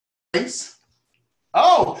Grace.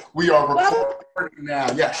 Oh, we are Well, recording now.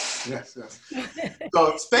 Yes. So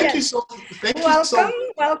thank you yes. so. Thank you so. Welcome,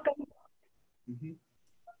 welcome. Mhm.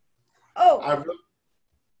 Oh, I really,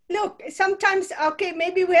 look, sometimes, okay,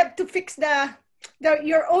 maybe we have to fix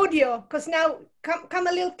your audio because now come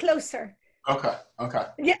a little closer. okay. Okay.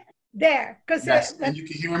 Yeah, there. Because Yes, and you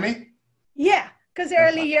can hear me. yeah, because Okay.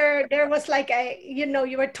 earlier there was like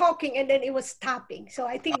you were talking and then it was stopping. So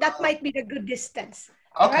I think that might be the good distance,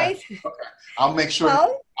 Okay. right? Okay. I'll make sure that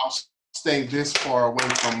Well, I'll stay this far away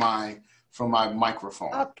from my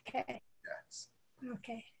microphone. okay, Yes.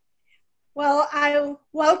 okay. Well, I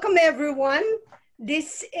welcome everyone.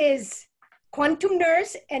 This is Quantum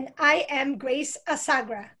Nurse, and I am Grace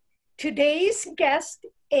Asagra. Today's guest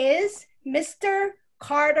is Mr.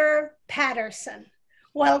 Carter Patterson.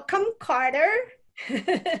 Welcome, Carter,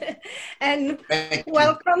 and Thank you.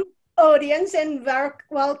 welcome, audience, and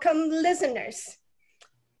welcome, listeners.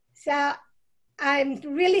 So I'm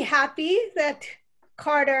really happy that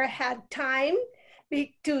Carter had time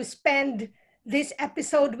to spend this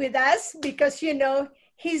episode with us because,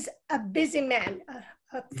 he's a busy man,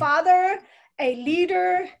 a father, a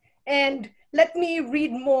leader, and let me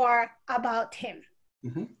read more about him.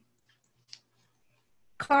 Mm-hmm.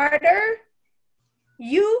 Carter,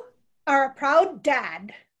 you are a proud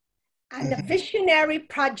dad and a Mm-hmm. visionary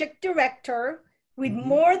project director with Mm-hmm.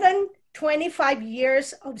 more than 25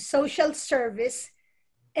 years of social service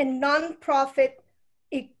and nonprofit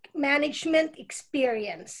management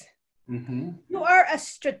experience. Mm-hmm. You are a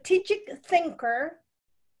strategic thinker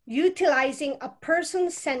utilizing a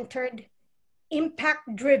person-centered,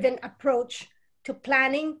 impact-driven approach to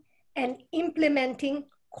planning and implementing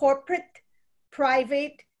corporate,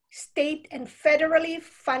 private, state, and federally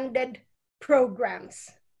funded programs.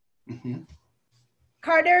 Mm-hmm.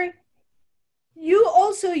 Carter, you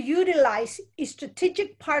also utilize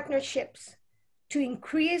strategic partnerships to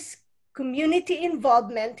increase community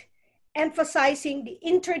involvement, emphasizing the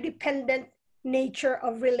interdependent nature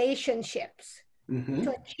of relationships Mm-hmm.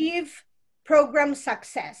 to achieve program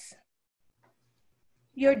success.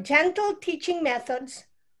 Your gentle teaching methods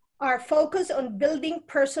are focused on building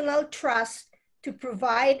personal trust to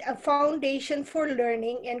provide a foundation for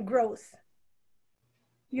learning and growth.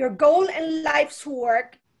 Your goal in life's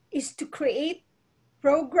work is to create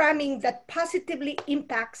programming that positively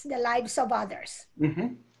impacts the lives of others.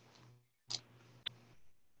 Mm-hmm.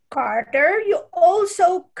 Carter, you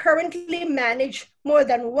also currently manage more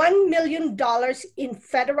than $1 million in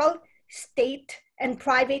federal, state, and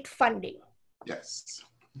private funding. Yes.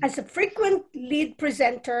 As a frequent lead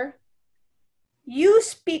presenter, you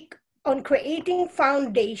speak on creating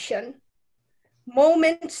foundation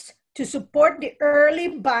moments to support the early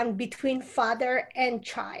bond between father and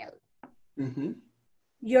child. Mm-hmm.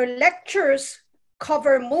 Your lectures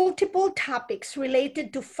cover multiple topics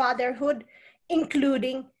related to fatherhood,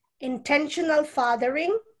 including intentional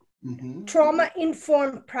fathering, Mm-hmm.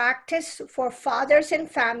 trauma-informed practice for fathers and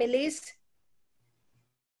families,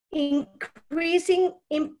 increasing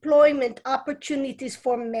employment opportunities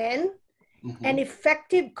for men, Mm-hmm. and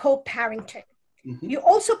effective co-parenting. Mm-hmm. You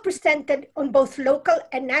also presented on both local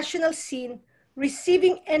and national scene,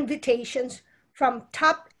 receiving invitations from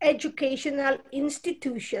top educational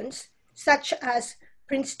institutions such as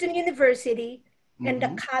Princeton University and the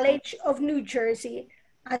Mm-hmm. College of New Jersey,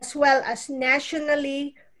 as well as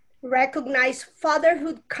nationally recognized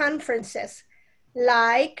fatherhood conferences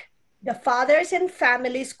like the Fathers and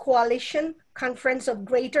Families Coalition Conference of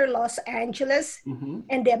Greater Los Angeles Mm-hmm.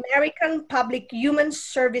 and the American Public Human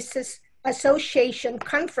Services Association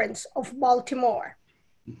Conference of Baltimore,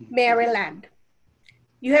 Maryland.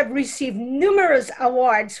 You have received numerous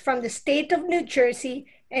awards from the state of New Jersey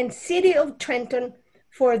and city of Trenton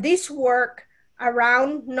for this work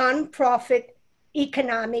around nonprofit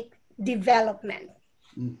economic development.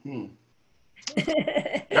 Mm-hmm.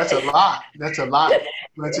 That's a lot. That's a lot.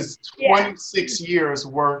 That's just Yeah. 26 years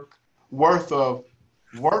worth of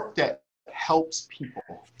work that helps people.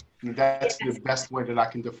 And that's the Yes. best way that I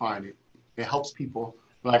can define it. It helps people.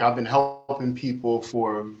 Like I've been helping people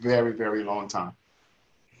for a very, very long time.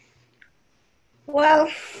 Well,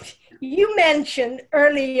 you mentioned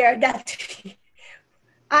earlier that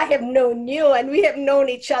I have known you and we have known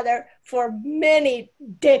each other for many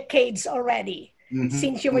decades already,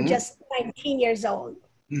 since you were Mm-hmm. just 19 years old.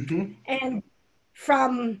 Mm-hmm. And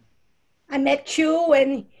I met you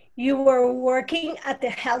when you were working at the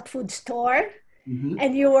health food store, Mm-hmm.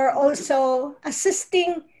 and you were also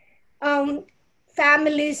assisting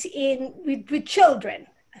families with children,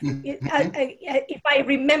 Mm-hmm. if I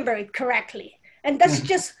remember it correctly. And that's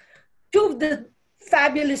just two of the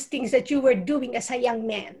fabulous things that you were doing as a young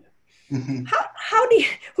man. Mm-hmm. How do you,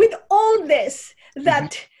 with all this Mm-hmm.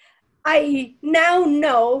 that I now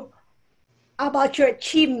know about your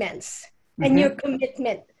achievements and your Mm-hmm.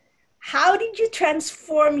 commitment, how did you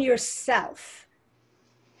transform yourself,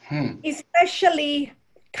 Hmm. especially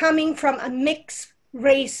coming from a mixed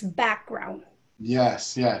race background?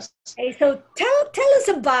 Yes, yes. Okay, so tell us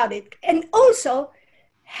about it. And also,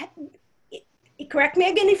 correct me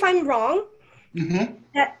again if I'm wrong, Mm-hmm.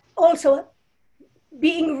 that also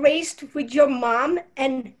being raised with your mom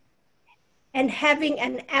and having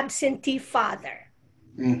an absentee father.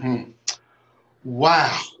 Mm-hmm.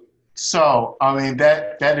 Wow. So, I mean,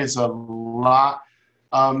 that is a lot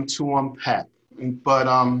to unpack. But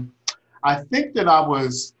I think that I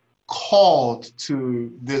was called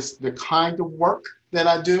to the kind of work that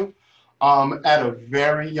I do at a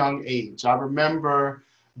very young age. I remember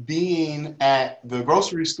being at the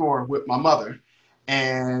grocery store with my mother,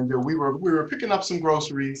 and we were picking up some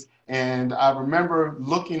groceries, and I remember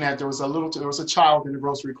looking at there was a child in the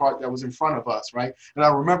grocery cart that was in front of us, right? And I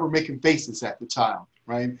remember making faces at the child,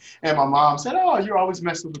 right? And my mom said, "Oh, you're always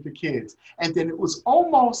messing with the kids." And then it was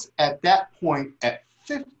almost at that point, at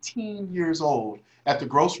 15 years old, at the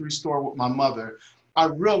grocery store with my mother, I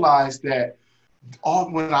realized that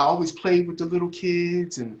when I always played with the little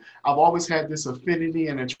kids, and I've always had this affinity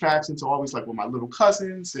and attraction to always like with my little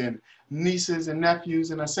cousins and nieces and nephews.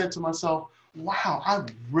 And I said to myself, wow, I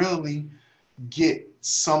really get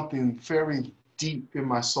something very deep in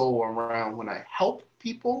my soul around when I help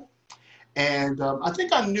people. And I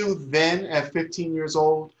think I knew then at 15 years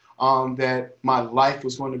old that my life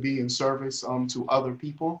was going to be in service to other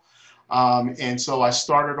people. And so I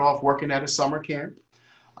started off working at a summer camp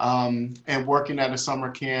and working at a summer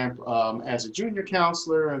camp as a junior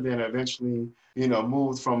counselor, and then eventually,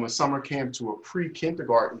 moved from a summer camp to a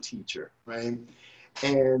pre-kindergarten teacher, right?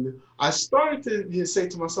 And I started to say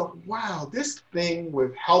to myself, wow, this thing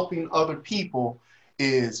with helping other people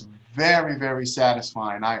is very, very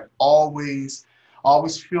satisfying. I always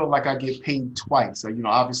feel like I get paid twice.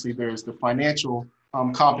 Obviously there's the financial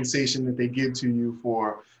compensation that they give to you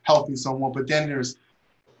for helping someone, but then there's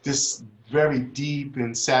this very deep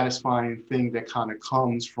and satisfying thing that kind of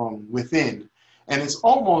comes from within. And it's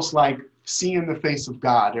almost like seeing the face of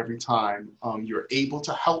God every time you're able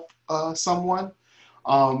to help someone.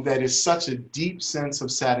 That is such a deep sense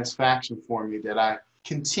of satisfaction for me that I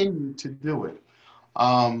continue to do it.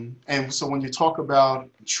 And so when you talk about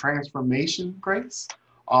transformation, Grace,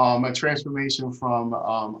 a transformation from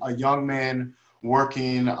a young man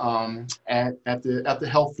working at the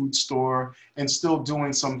health food store and still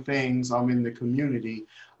doing some things in the community,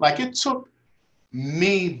 like it took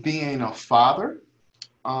me being a father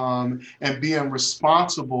and being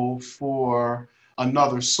responsible for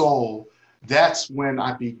another soul. That's when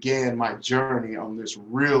I began my journey on this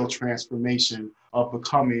real transformation of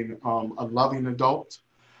becoming a loving adult.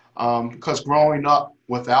 Because growing up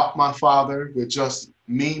without my father, with just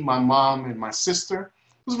me, my mom, and my sister,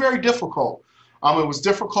 was very difficult. It was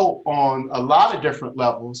difficult on a lot of different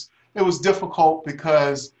levels. It was difficult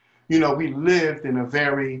because, we lived in a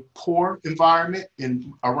very poor environment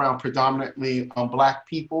around predominantly Black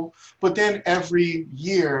people. But then every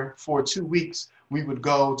year for 2 weeks, we would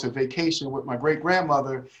go to vacation with my great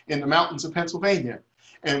grandmother in the mountains of Pennsylvania.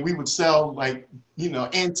 And we would sell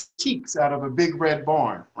antiques out of a big red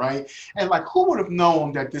barn, right? And like, who would have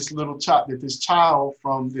known that this child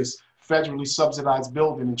from this federally subsidized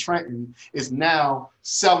building in Trenton is now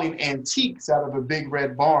selling antiques out of a big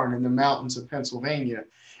red barn in the mountains of Pennsylvania,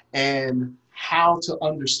 and how to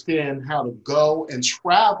understand how to go and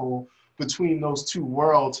travel between those two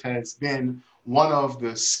worlds has been one of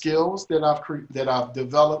the skills that I've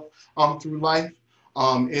developed through life.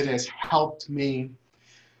 It has helped me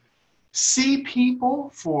see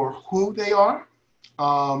people for who they are.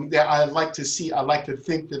 That I like to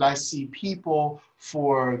think that I see people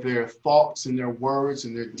for their thoughts and their words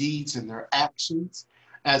and their deeds and their actions,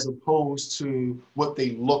 as opposed to what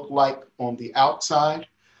they look like on the outside.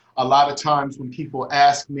 A lot of times when people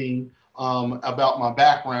ask me about my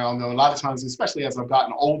background, a lot of times, especially as I've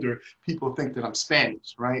gotten older, people think that I'm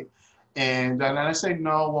Spanish, right? And I say,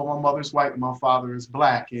 no, well, my mother's white and my father is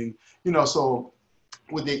Black. And, so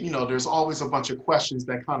with it, there's always a bunch of questions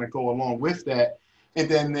that kind of go along with that. And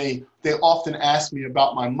then they often ask me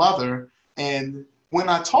about my mother. And when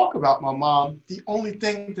I talk about my mom, the only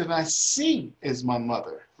thing that I see is my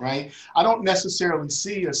mother, right? I don't necessarily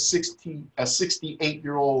see a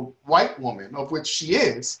 68-year-old white woman, of which she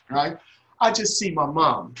is, right? I just see my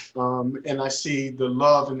mom, and I see the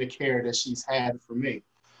love and the care that she's had for me.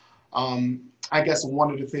 I guess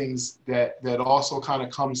one of the things that also kind of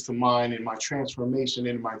comes to mind in my transformation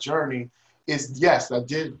in my journey is, yes, I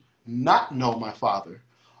did not know my father.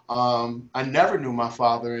 I never knew my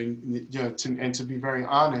father, and to be very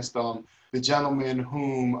honest, the gentleman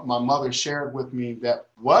whom my mother shared with me that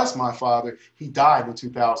was my father, he died in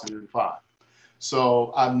 2005.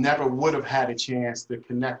 So I never would have had a chance to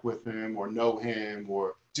connect with him or know him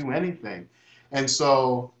or do anything. And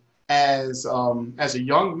so as a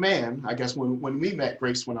young man, I guess when we met,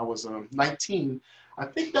 Grace, when I was 19, I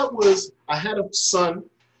think I had a son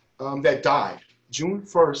that died June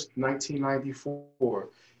 1st, 1994.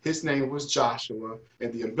 His name was Joshua,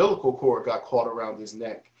 and the umbilical cord got caught around his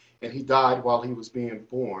neck, and he died while he was being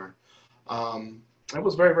born. It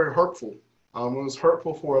was very, very hurtful. It was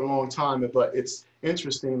hurtful for a long time, but it's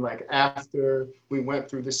interesting, like after we went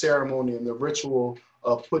through the ceremony and the ritual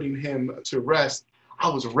of putting him to rest, I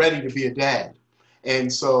was ready to be a dad.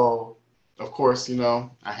 And so, of course, I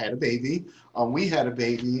had a baby. We had a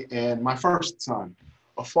baby, and my first son,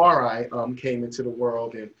 Afari, came into the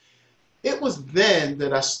world. And it was then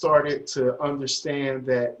that I started to understand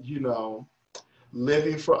that,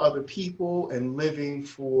 living for other people and living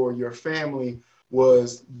for your family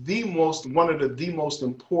was one of the most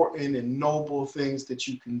important and noble things that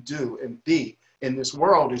you can do and be in this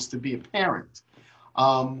world, is to be a parent.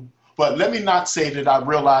 But let me not say that I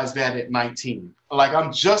realized that at 19. Like,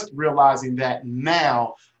 I'm just realizing that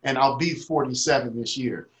now, and I'll be 47 this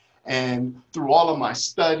year. And through all of my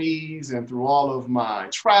studies and through all of my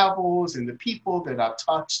travels and the people that I've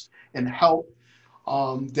touched and helped,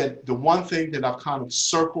 that the one thing that I've kind of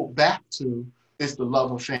circled back to is the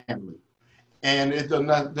love of family. And it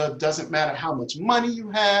doesn't matter how much money you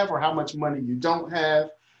have or how much money you don't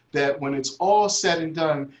have, that when it's all said and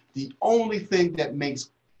done, the only thing that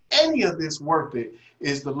makes any of this worth it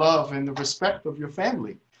is the love and the respect of your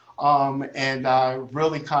family. And I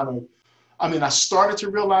really I started to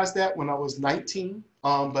realize that when I was 19,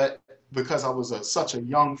 but because I was such a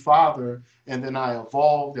young father, and then I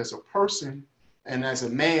evolved as a person and as a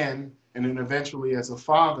man, and then eventually as a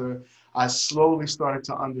father, I slowly started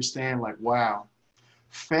to understand, like, wow,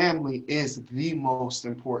 family is the most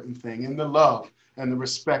important thing, and the love and the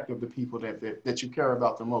respect of the people that you care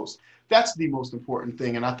about the most. That's the most important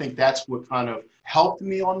thing. And I think that's what kind of helped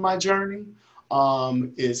me on my journey,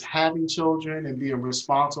 is having children and being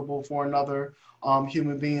responsible for another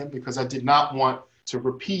human being, because I did not want to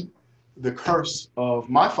repeat the curse of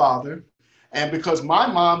my father, and because my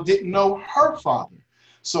mom didn't know her father.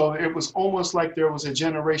 So it was almost like there was a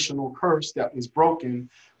generational curse that was broken,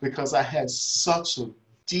 because I had such a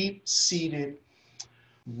deep-seated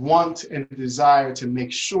want and desire to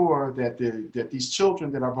make sure that these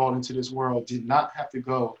children that I brought into this world did not have to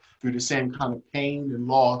go through the same kind of pain and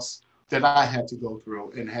loss that I had to go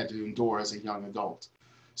through and had to endure as a young adult.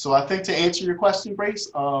 So I think, to answer your question,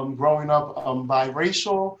 Grace, growing up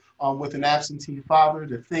biracial with an absentee father,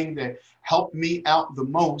 the thing that helped me out the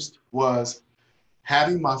most was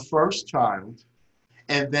having my first child,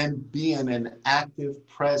 and then being an active,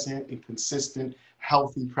 present, and consistent,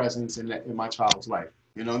 healthy presence in my child's life.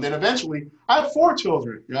 And then eventually I have 4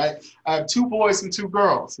 children, right? I have 2 boys and 2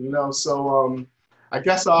 girls, so I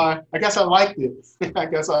guess I liked it. I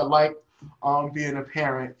guess I liked being a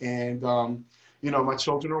parent, and my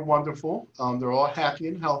children are wonderful. They're all happy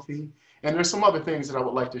and healthy. And there's some other things that I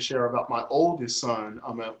would like to share about my oldest son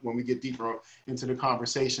when we get deeper into the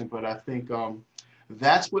conversation. But I think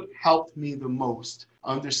that's what helped me the most,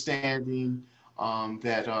 understanding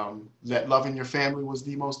that loving your family was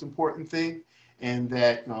the most important thing, and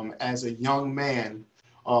that as a young man,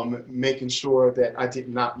 making sure that I did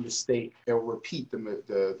not mistake or repeat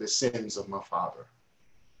the sins of my father.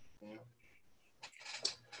 Yeah.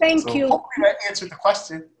 Thank you. Hopefully that answered the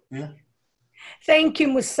question. Yeah. Thank you,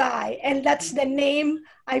 Musai. And that's the name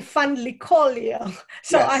I fondly call you.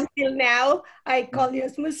 So Yes. until now, I call you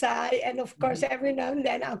as Musai. And of course, every now and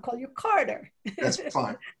then I'll call you Carter. That's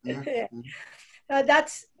fine. Yeah.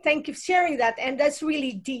 Thank you for sharing that. And that's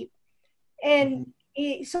really deep. And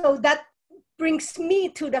so that brings me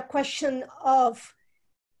to the question of,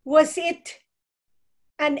 was it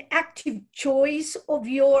an active choice of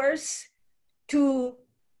yours to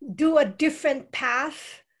do a different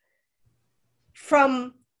path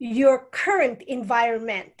from your current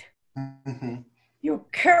environment, your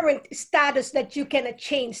current status that you cannot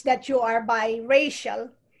change, that you are biracial?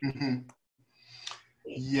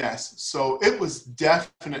 Yes, so it was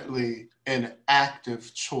definitely an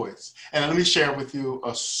active choice. And let me share with you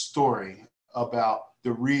a story about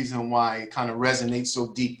the reason why it kind of resonates so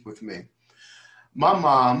deep with me. My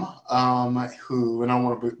mom, who, and I don't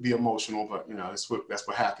want to be emotional, but you know, that's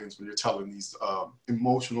what happens when you're telling these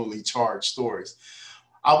emotionally charged stories.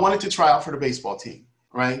 I wanted to try out for the baseball team,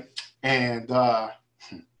 right? And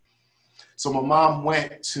so my mom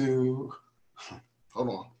went to, hold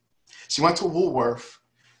on, she went to Woolworth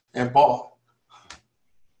and bought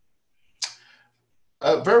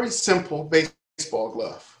a very simple baseball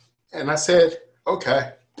glove. And I said,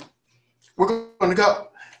 okay, we're going to go.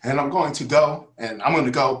 And I'm going to go, and I'm going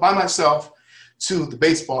to go by myself to the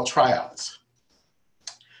baseball tryouts.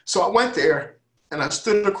 So I went there, and I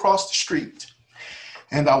stood across the street,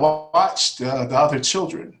 and I watched the other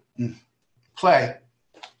children play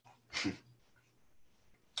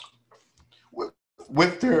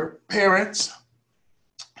with their parents.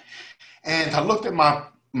 And I looked at my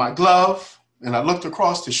glove, and I looked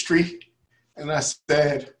across the street, and I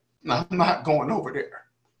said, no, I'm not going over there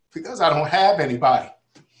because I don't have anybody.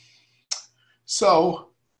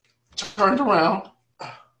 So I turned around,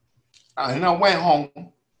 and I went home.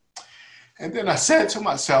 And then I said to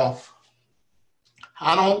myself,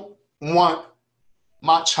 I don't want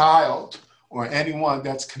my child or anyone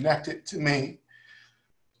that's connected to me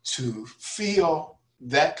to feel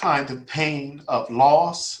that kind of pain of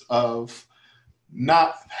loss, of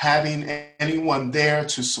not having anyone there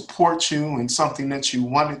to support you in something that you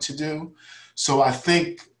wanted to do. So I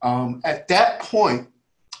think at that point,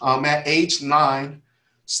 at age 9,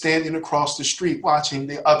 standing across the street watching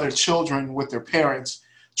the other children with their parents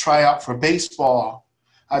try out for baseball,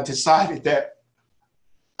 I decided that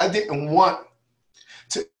I didn't want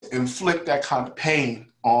to inflict that kind of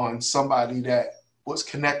pain on somebody that was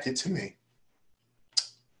connected to me.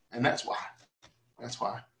 And that's why. That's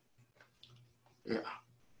why. Yeah.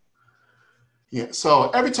 Yeah. So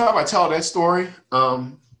every time I tell that story,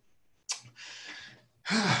 I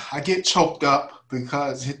get choked up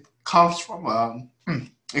because it comes from a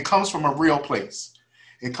real place.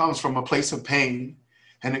 It comes from a place of pain,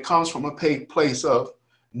 and it comes from a place of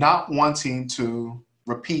not wanting to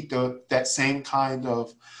repeat that same kind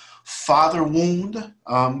of father wound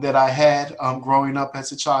that I had growing up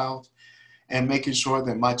as a child, and making sure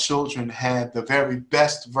that my children had the very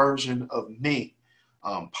best version of me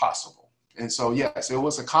possible. And so, yes, it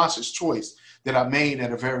was a conscious choice that I made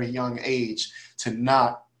at a very young age to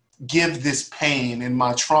not give this pain and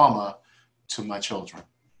my trauma to my children.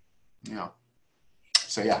 You know,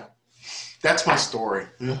 so yeah, that's my story.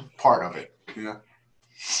 Yeah, part of it. Yeah.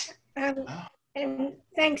 Um, and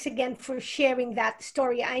thanks again for sharing that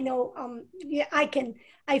story. I know, yeah,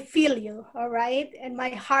 I feel you, all right? And my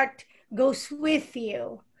heart goes with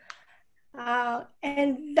you.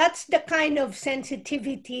 And that's the kind of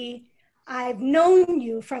sensitivity I've known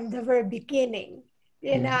you from the very beginning,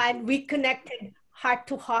 you know, Mm-hmm. and we connected heart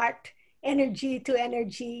to heart, energy to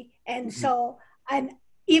energy. And Mm-hmm. so, and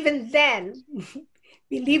even then,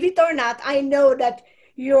 believe it or not, I know that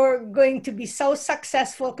you're going to be so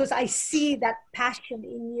successful because I see that passion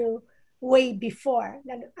in you way before.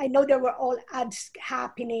 And I know there were all ads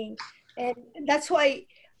happening. And that's why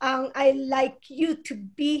I like you to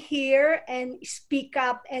be here and speak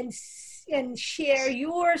up and share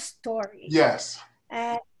your story. Yes.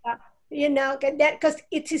 And you know that because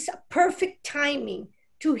it is a perfect timing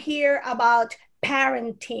to hear about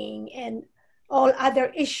parenting and all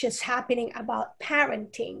other issues happening about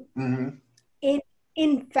parenting. Mm-hmm. In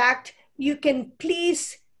in fact, you can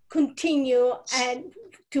please continue and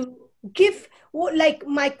to give like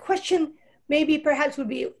my question maybe perhaps would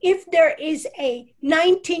be if there is a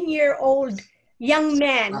 19-year-old young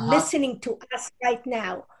man Uh-huh. listening to us right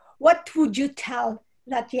now, what would you tell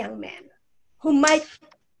that young man who might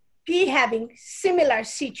be having similar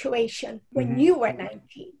situation when Mm-hmm. you were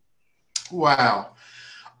 19? Wow.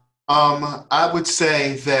 I would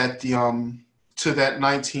say that the to that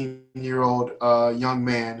 19-year-old young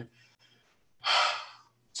man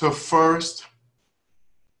to first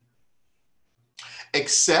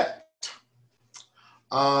accept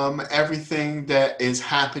everything that is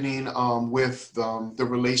happening with the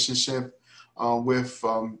relationship with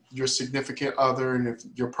your significant other and if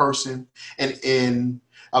your person. And in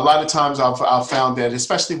a lot of times I've found that,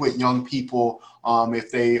 especially with young people, if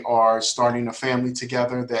they are starting a family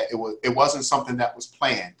together, that it wasn't something that was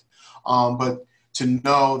planned. But to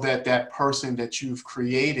know that that person that you've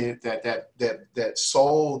created, that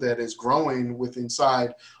soul that is growing with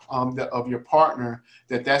inside of your partner,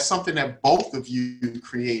 that's something that both of you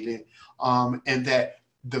created, and that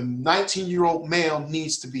the 19-year-old male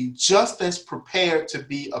needs to be just as prepared to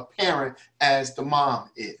be a parent as the mom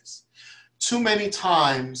is. Too many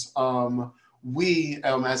times we,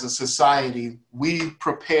 as a society, we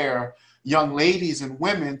prepare young ladies and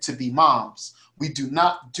women to be moms. We do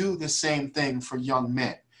not do the same thing for young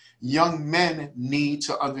men. Young men need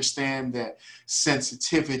to understand that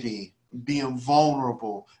sensitivity, being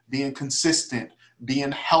vulnerable, being consistent,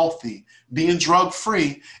 being healthy, being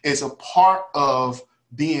drug-free is a part of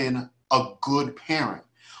being a good parent.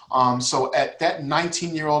 So at that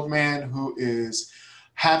 19-year-old man who is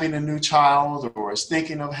having a new child or is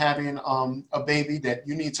thinking of having a baby, that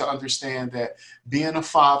you need to understand that being a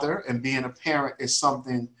father and being a parent is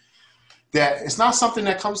something that it's not something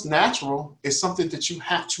that comes natural. It's something that you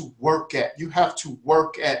have to work at. You have to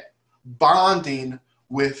work at bonding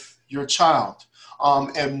with your child.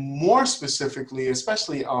 And more specifically,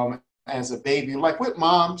 especially as a baby, like with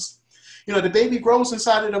moms, you know, the baby grows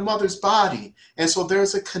inside of the mother's body. And so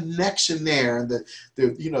there's a connection there. And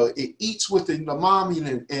you know, it eats with the mommy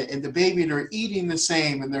and the baby, they're eating the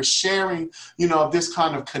same and they're sharing, you know, this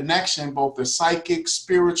kind of connection, both the psychic,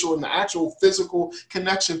 spiritual, and the actual physical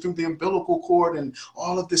connection through the umbilical cord. And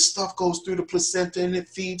all of this stuff goes through the placenta and it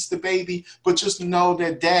feeds the baby. But just know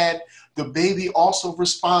that dad, the baby also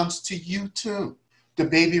responds to you too. The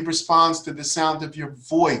baby responds to the sound of your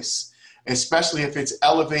voice, especially if it's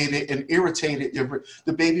elevated and irritated.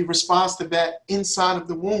 The baby responds to that inside of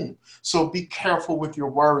the womb. So be careful with your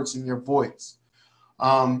words and your voice.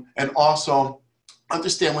 And also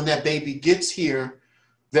understand when that baby gets here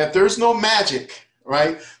that there's no magic,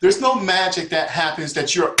 right? There's no magic that happens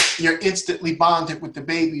that you're instantly bonded with the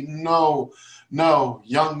baby. No,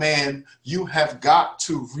 young man, you have got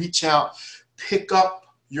to reach out, pick up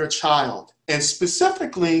your child, and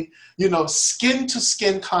specifically, you know, skin to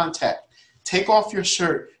skin contact. Take off your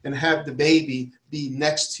shirt and have the baby be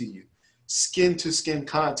next to you. Skin to skin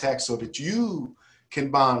contact so that you can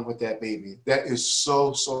bond with that baby. That is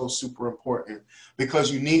so super important,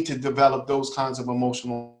 because you need to develop those kinds of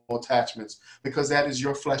emotional attachments, because that is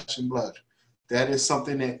your flesh and blood. That is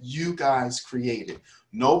something that you guys created.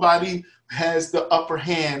 Nobody has the upper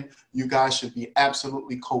hand. You guys should be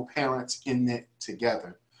absolutely co-parents in it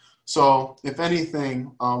together. So if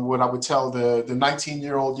anything, what I would tell the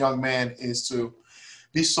 19-year-old young man is to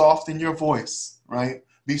be soft in your voice, right?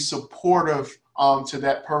 Be supportive to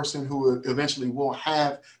that person who eventually will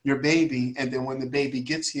have your baby. And then when the baby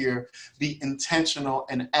gets here, be intentional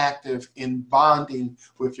and active in bonding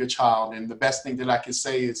with your child. And the best thing that I can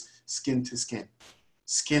say is skin to skin.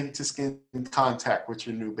 Skin to skin contact with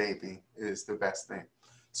your new baby is the best thing.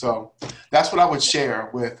 So that's what I would share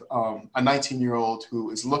with a 19-year-old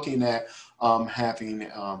who is looking at having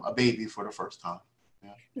a baby for the first time.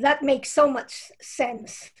 Yeah. That makes so much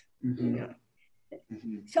sense. Mm-hmm. Yeah.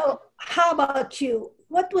 Mm-hmm. So how about you?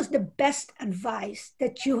 What was the best advice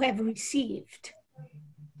that you have received?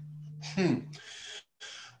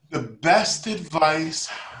 The best advice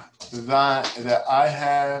that I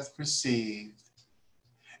have received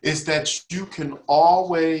is that you can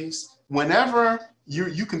always, whenever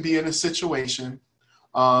you can be in a situation,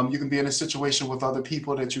 you can be in a situation with other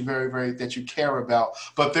people that you that you care about,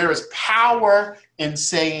 but there is power in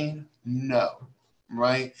saying no,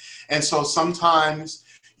 right? And so sometimes,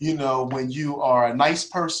 you know, when you are a nice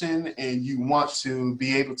person and you want to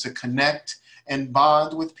be able to connect and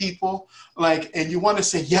bond with people, like, and you want to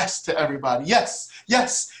say yes to everybody, yes,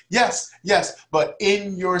 but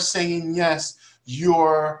in your saying yes,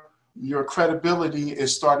 your credibility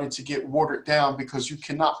is starting to get watered down, because you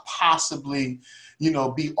cannot possibly, you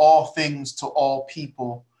know, be all things to all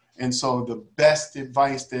people. And so the best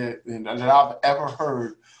advice that I've ever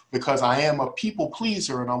heard, because I am a people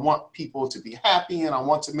pleaser and I want people to be happy and I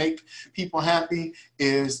want to make people happy,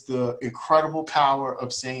 is the incredible power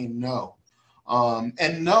of saying no.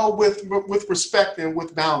 And no with respect and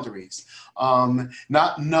with boundaries.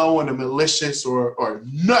 Not no in a malicious or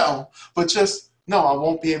no, but just no, I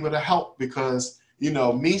won't be able to help, because, you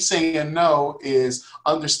know, me saying no is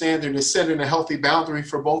understanding and setting a healthy boundary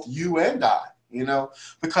for both you and I, you know,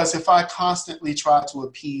 because if I constantly try to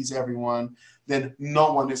appease everyone, then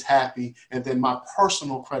no one is happy. And then my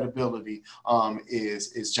personal credibility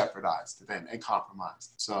is jeopardized then and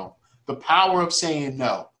compromised. So the power of saying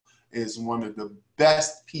no is one of the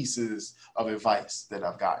best pieces of advice that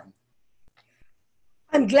I've gotten.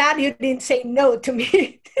 I'm glad you didn't say no to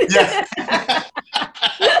me.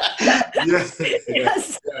 Yes.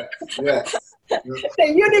 Yes. Yes. The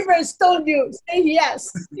universe told you, say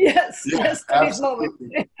yes to this moment.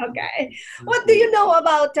 Okay. What do you know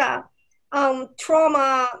about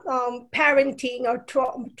trauma parenting or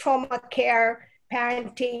trauma care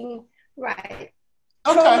parenting, right?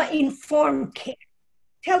 Okay. Trauma-informed care.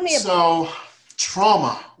 Tell me about So,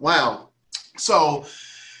 trauma. Wow. So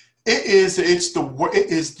it is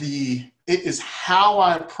the it is how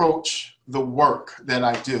I approach the work that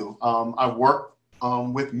I do. I work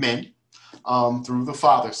with men through the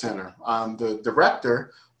Father Center. I'm the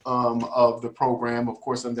director of the program, of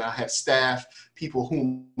course, and then I have staff, people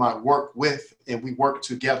whom I work with, and we work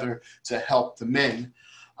together to help the men.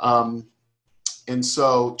 And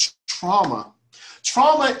so trauma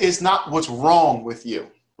is not what's wrong with you,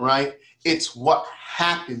 right? It's what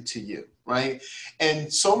happened to you, right?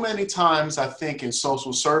 And so many times I think in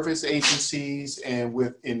social service agencies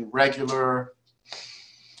and in regular,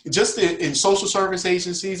 just in social service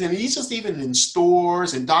agencies, and just even in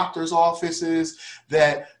stores and doctors' offices,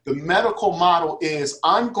 that the medical model is,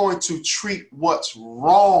 I'm going to treat what's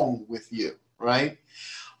wrong with you, right?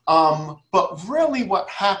 But really what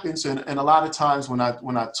happens, and a lot of times when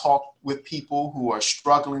I talk with people who are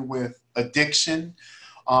struggling with addiction,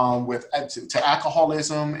 to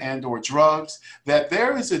alcoholism and or drugs, that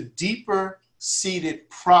there is a deeper seated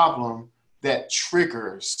problem that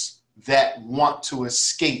triggers that want to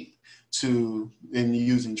escape in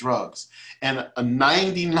using drugs. And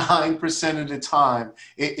 99% of the time,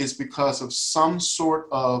 it is because of some sort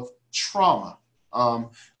of trauma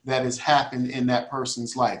that has happened in that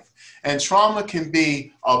person's life. And trauma can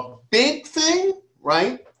be a big thing,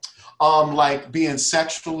 right? Like being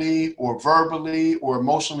sexually or verbally or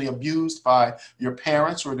emotionally abused by your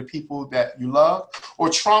parents or the people that you love. Or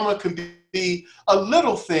trauma can be a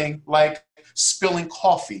little thing like spilling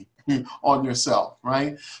coffee on yourself,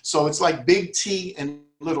 right? So it's like big T and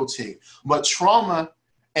little t. But trauma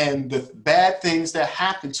and the bad things that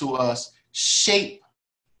happen to us shape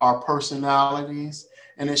our personalities,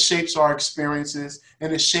 and it shapes our experiences,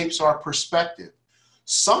 and it shapes our perspective.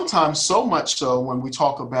 Sometimes so much so when we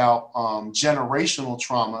talk about generational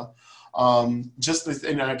trauma,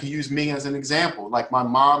 and I can use me as an example, like my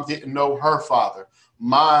mom didn't know her father.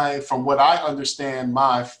 From what I understand,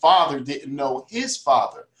 my father didn't know his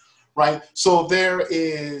father, right? So there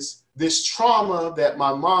is this trauma that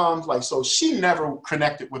my mom, so she never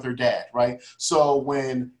connected with her dad, right? So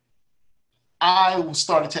when I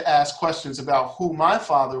started to ask questions about who my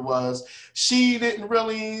father was, she didn't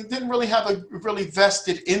really have a really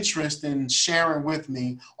vested interest in sharing with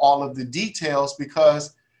me all of the details,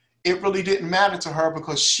 because it really didn't matter to her,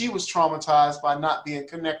 because she was traumatized by not being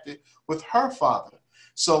connected with her father.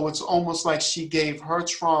 So it's almost like she gave her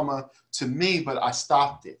trauma to me, but I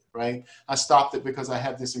stopped it, right? I stopped it because I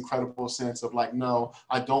had this incredible sense of like, no,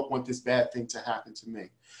 I don't want this bad thing to happen to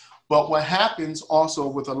me. But what happens also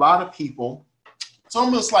with a lot of people, it's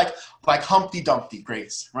almost like Humpty Dumpty,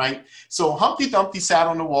 Grace, right? So Humpty Dumpty sat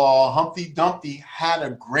on the wall. Humpty Dumpty had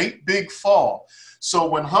a great big fall. So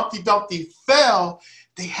when Humpty Dumpty fell,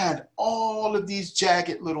 they had all of these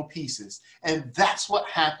jagged little pieces. And that's what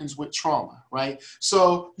happens with trauma, right?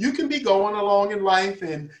 So you can be going along in life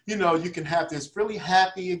and, you can have this really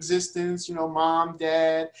happy existence, mom,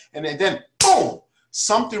 dad, and then boom,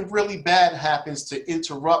 something really bad happens to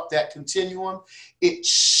interrupt that continuum. It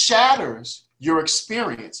shatters your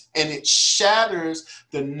experience, and it shatters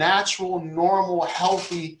the natural, normal,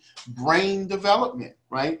 healthy brain development,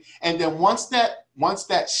 right? And then once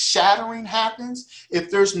that shattering happens,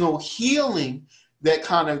 if there's no healing that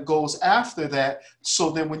kind of goes after that,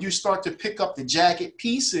 so then when you start to pick up the jagged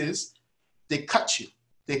pieces, they cut you,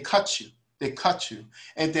 they cut you, they cut you.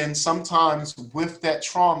 And then sometimes with that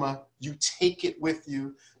trauma, you take it with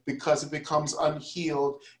you because it becomes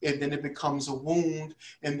unhealed, and then it becomes a wound.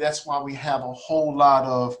 And that's why we have a whole lot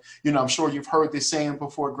of, I'm sure you've heard this saying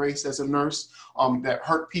before, Grace, as a nurse, that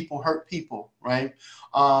hurt people, right?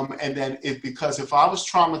 And then because if I was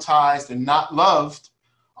traumatized and not loved,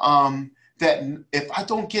 that if I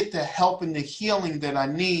don't get the help and the healing that I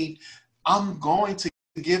need, I'm going to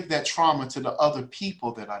give that trauma to the other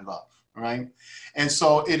people that I love, right? And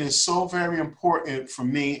so it is so very important for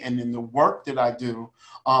me, and in the work that I do,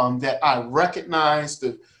 that I recognize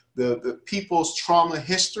the people's trauma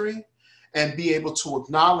history and be able to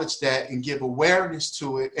acknowledge that and give awareness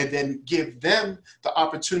to it, and then give them the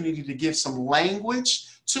opportunity to give some language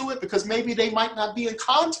to it, because maybe they might not be in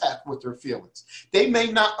contact with their feelings. They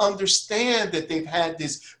may not understand that they've had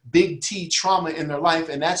this big T trauma in their life,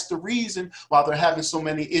 and that's the reason why they're having so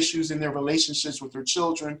many issues in their relationships with their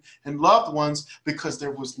children and loved ones, because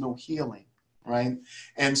there was no healing, right?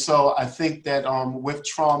 And so I think that with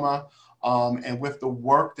trauma and with the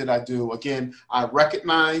work that I do, again, I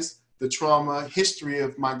recognize the trauma history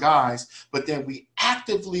of my guys, but then we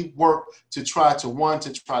actively work to try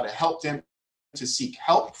to help them to seek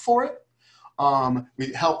help for it.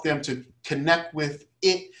 We help them to connect with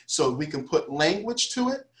it so we can put language to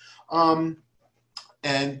it, and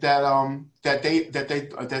that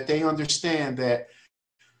they understand that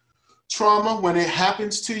Trauma, when it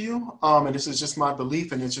happens to you, and this is just my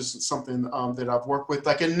belief, and it's just something that I've worked with,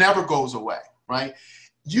 like it never goes away, right?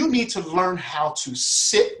 You need to learn how to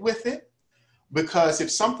sit with it, because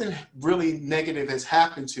if something really negative has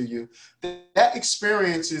happened to you, that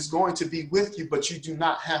experience is going to be with you, but you do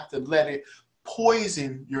not have to let it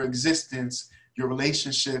poison your existence, your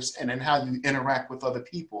relationships, and then how you interact with other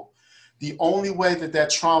people. The only way that that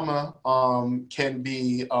trauma can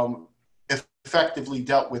be effectively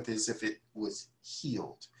dealt with is if it was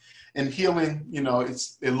healed. And healing, you know, it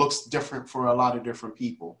looks different for a lot of different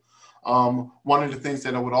people. One of the things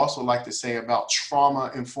that I would also like to say about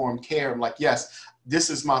trauma-informed care, like, yes,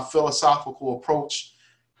 this is my philosophical approach,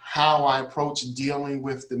 how I approach dealing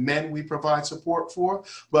with the men we provide support for,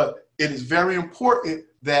 but it is very important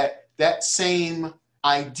that that same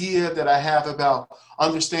idea that I have about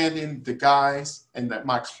understanding the guys and that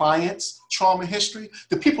my clients' trauma history,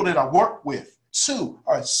 the people that I work with too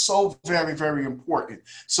are so very, very important.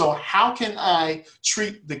 So how can I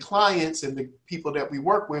treat the clients and the people that we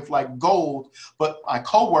work with like gold, but my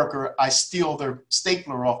coworker, I steal their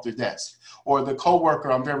stapler off their desk, or the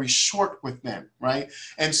coworker, I'm very short with them, right?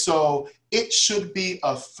 And so it should be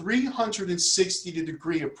a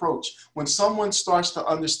 360-degree approach. When someone starts to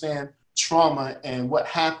understand trauma and what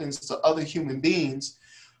happens to other human beings,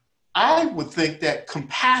 I would think that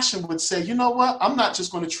compassion would say, you know what, I'm not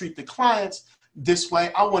just going to treat the clients this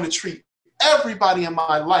way. I want to treat everybody in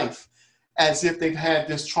my life as if they've had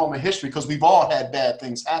this trauma history, because we've all had bad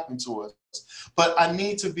things happen to us. But I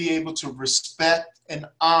need to be able to respect and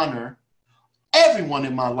honor everyone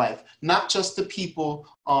in my life, not just the people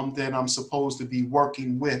that I'm supposed to be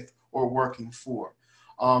working with or working for.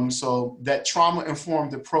 So that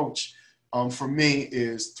trauma-informed approach for me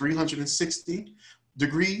is 360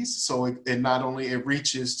 degrees. So it not only it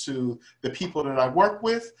reaches to the people that I work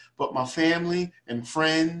with, but my family and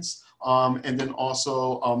friends, and then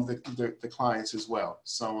also the clients as well.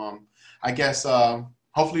 So I guess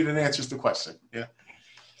hopefully that answers the question. Yeah.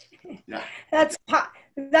 Yeah.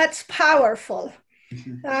 That's powerful.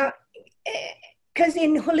 Because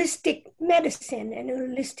in holistic medicine and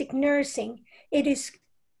holistic nursing,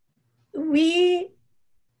 we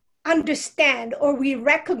understand or we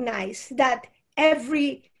recognize that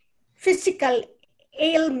every physical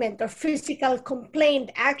ailment or physical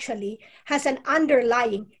complaint actually has an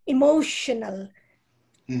underlying emotional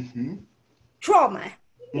trauma,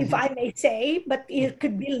 if I may say, but it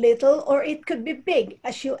could be little or it could be big,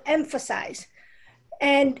 as you emphasize.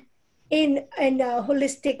 And in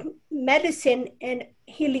holistic medicine and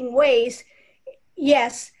healing ways,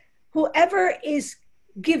 yes, whoever is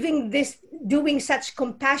doing such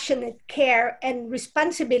compassionate care and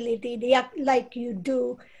responsibility like you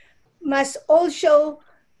do, must also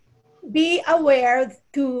be aware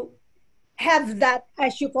to have that,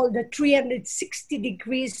 as you call, the 360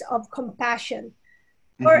 degrees of compassion,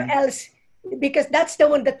 or else, because that's the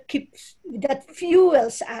one that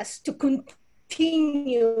fuels us to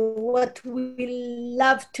continue what we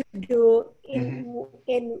love to do in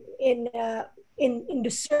the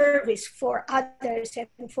service for others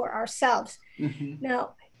and for ourselves.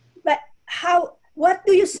 Now, but what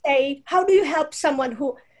do you say? How do you help someone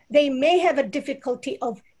who they may have a difficulty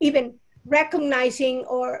of even recognizing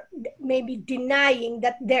or maybe denying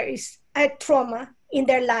that there is a trauma in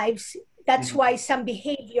their lives? That's why some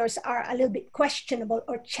behaviors are a little bit questionable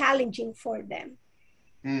or challenging for them.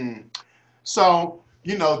 So,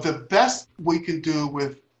 you know, the best we can do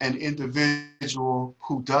with an individual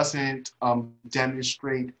who doesn't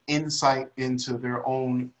demonstrate insight into their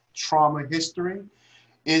own trauma history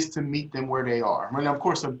is to meet them where they are. I mean, of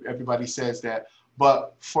course, everybody says that,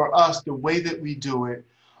 but for us, the way that we do it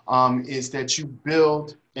is that you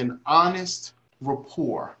build an honest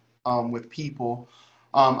rapport with people.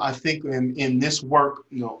 I think in this work,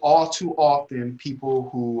 you know, all too often people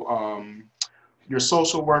who, your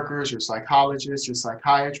social workers, your psychologists, your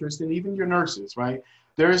psychiatrists, and even your nurses, right?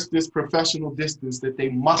 There's this professional distance that they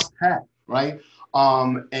must have, right?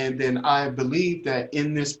 And then I believe that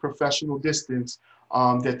in this professional distance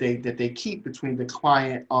that they keep between the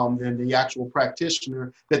client and the actual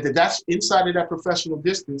practitioner, that's inside of that professional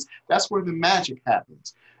distance, that's where the magic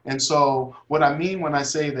happens. And so what I mean when I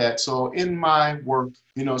say that, so in my work,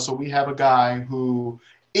 you know, so we have a guy who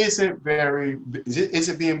isn't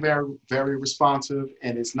being very, very responsive,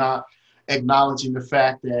 and is not acknowledging the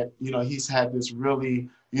fact that, you know, he's had this really,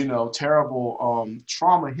 you know, terrible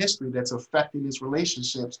trauma history that's affecting his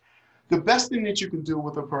relationships. The best thing that you can do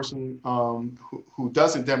with a person who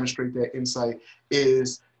doesn't demonstrate that insight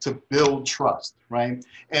is to build trust, right?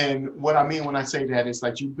 And what I mean when I say that is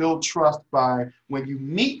like you build trust by when you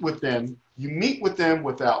meet with them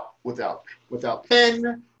without without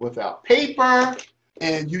pen, without paper,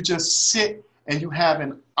 and you just sit and you have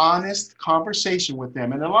an honest conversation with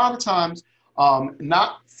them. And a lot of times,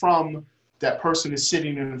 not from that person is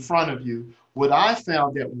sitting in front of you. What I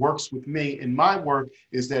found that works with me in my work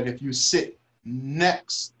is that if you sit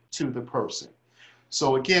next to the person.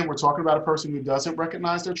 So again, we're talking about a person who doesn't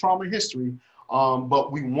recognize their trauma history,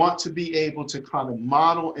 but we want to be able to kind of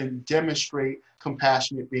model and demonstrate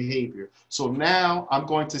compassionate behavior. So now I'm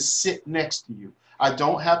going to sit next to you. I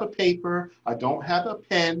don't have a paper. I don't have a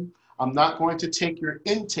pen. I'm not going to take your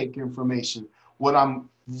intake information. What I'm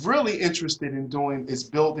really interested in doing is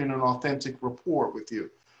building an authentic rapport with you.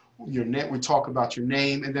 We talk about your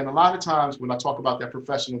name, and then a lot of times when I talk about that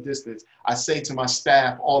professional distance, I say to my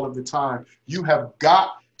staff all of the time, you have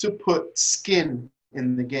got to put skin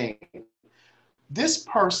in the game. This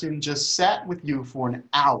person just sat with you for an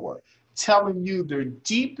hour telling you their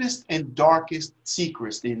deepest and darkest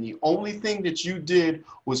secrets, and the only thing that you did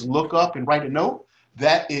was look up and write a note.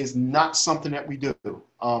 That is not something that we do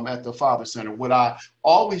at the Father Center. What I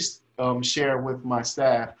always share with my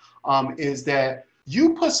staff is that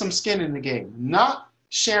you put some skin in the game, not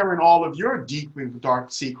sharing all of your deep and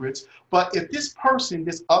dark secrets, but if this person,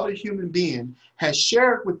 this other human being, has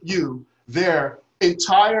shared with you their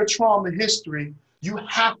entire trauma history, you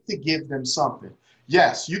have to give them something.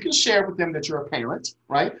 Yes, you can share with them that you're a parent,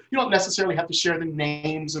 right? You don't necessarily have to share the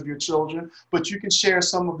names of your children, but you can share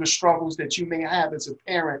some of the struggles that you may have as a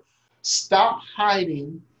parent. Stop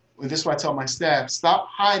hiding, and this is what I tell my staff, stop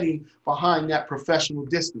hiding behind that professional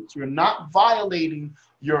distance. You're not violating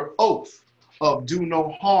your oath of do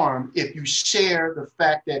no harm if you share the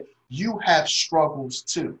fact that you have struggles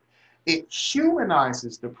too. It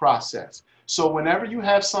humanizes the process. So whenever you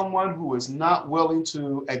have someone who is not willing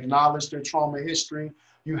to acknowledge their trauma history,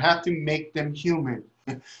 you have to make them human.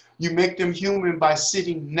 You make them human by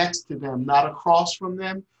sitting next to them, not across from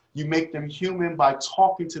them. You make them human by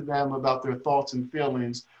talking to them about their thoughts and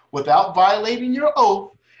feelings without violating your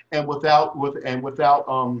oath and without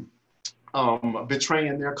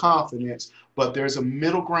betraying their confidence. But there's a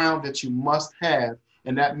middle ground that you must have,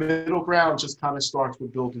 and that middle ground just kind of starts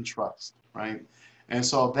with building trust, right? And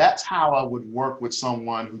so that's how I would work with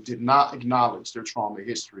someone who did not acknowledge their trauma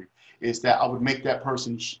history, is that I would make that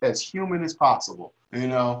person as human as possible. You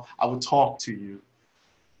know, I would talk to you,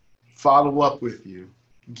 follow up with you,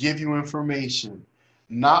 give you information,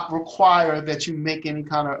 not require that you make any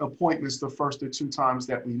kind of appointments the first or two times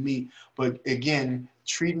that we meet, but again,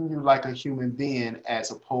 treating you like a human being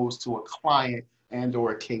as opposed to a client and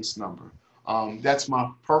or a case number. That's my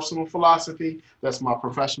personal philosophy. That's my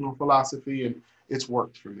professional philosophy, and it's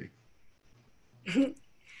worked for me.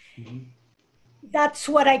 Mm-hmm. That's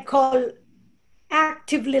what I call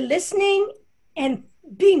actively listening and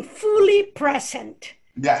being fully present.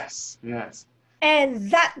 Yes, yes.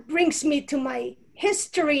 And that brings me to my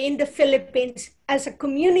history in the Philippines as a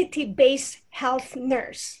community-based health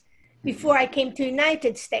nurse before I came to the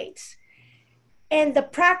United States. And the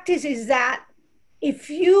practice is that if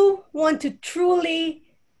you want to truly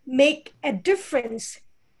make a difference,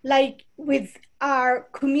 like with our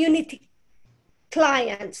community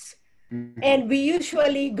clients, and we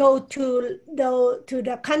usually go to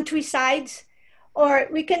the countrysides, or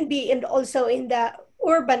we can be also in the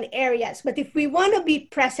urban areas. But if we want to be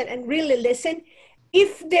present and really listen,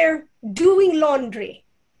 if they're doing laundry,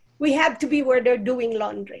 we have to be where they're doing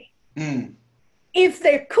laundry. If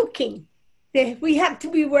they're cooking, we have to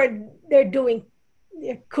be where they're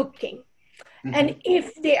cooking. And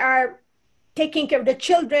if they are taking care of the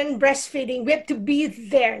children, breastfeeding, we have to be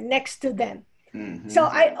there next to them. So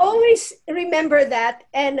I always remember that,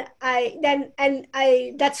 and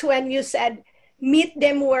that's when you said meet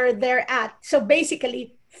them where they're at. So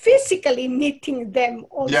basically, physically meeting them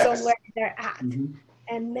also where they're at,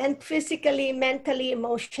 and meant physically, mentally,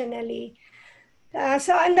 emotionally.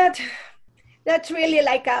 So that's really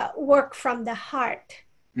like a work from the heart.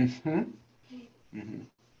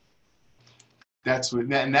 That's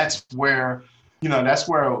where, you know, that's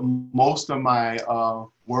where most of my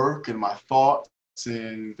work and my thoughts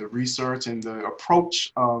and the research and the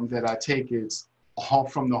approach that I take is all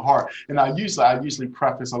from the heart. And I usually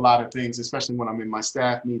preface a lot of things, especially when I'm in my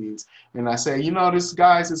staff meetings, and I say, you know, this,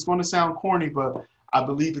 guys, it's going to sound corny, but I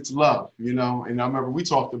believe it's love, you know. And I remember we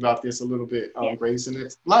talked about this a little bit, Grace, and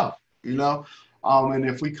it's love, you know. And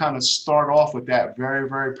if we kind of start off with that very,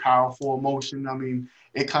 very powerful emotion, I mean,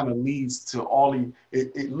 it kind of leads to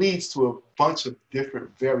it leads to a bunch of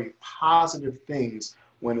different, very positive things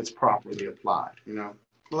when it's properly applied, you know.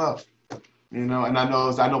 Love, you know. And I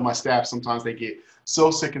know my staff, sometimes they get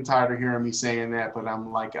so sick and tired of hearing me saying that, but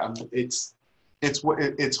I'm like, it's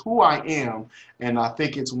it's who I am, and I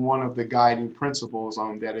think it's one of the guiding principles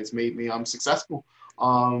that has made me successful,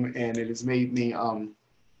 and it has made me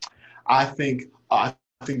I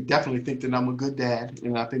definitely think that I'm a good dad,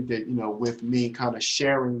 and I think that with me kind of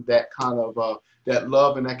sharing that kind of that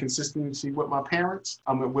love and that consistency with my parents,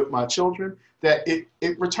 with my children, that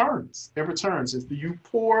it returns. It returns. If you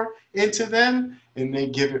pour into them, and they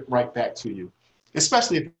give it right back to you,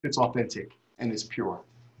 especially if it's authentic and it's pure.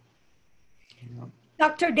 Yeah.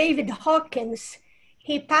 Dr. David Hawkins,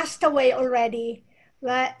 he passed away already,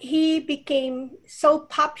 but he became so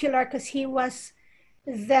popular because he was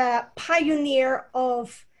the pioneer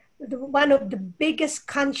of one of the biggest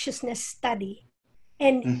consciousness study.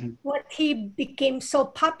 And Mm-hmm. what he became so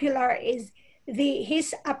popular is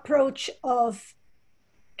his approach of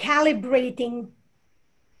calibrating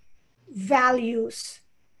values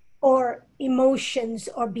or emotions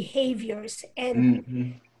or behaviors. And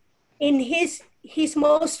Mm-hmm. in his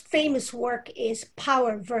most famous work is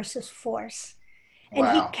Power versus Force. And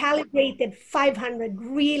he Wow. calibrated 500,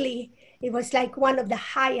 really, it was like one of the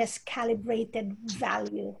highest calibrated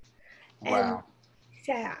value. And Wow.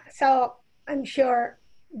 yeah, so I'm sure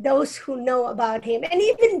those who know about him, and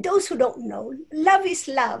even those who don't know, love is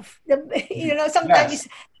love. Sometimes Yes. it's,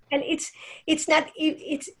 and it's not,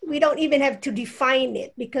 it's, we don't even have to define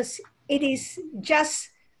it, because it is just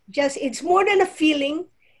it's more than a feeling,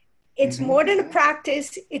 it's Mm-hmm. more than a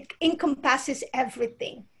practice. It encompasses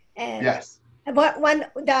everything. And Yes. but one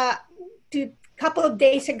the two couple of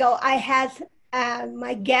days ago, I had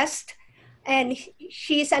my guest, and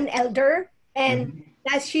she's an elder, and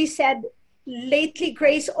Mm-hmm. as she said, lately,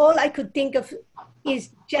 Grace, all I could think of is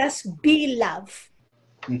just be love.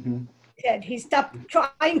 Mm-hmm. Said he stopped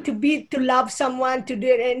trying to love someone to do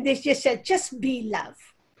it, and they just said just be love.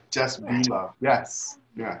 Just be Right. love. Yes.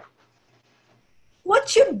 Yeah.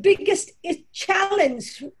 What's your biggest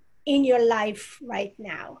challenge in your life right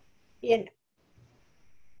now? You know,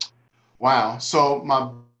 Wow. So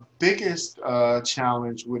my biggest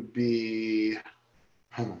challenge would be,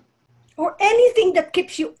 hmm, or anything that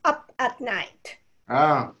keeps you up at night.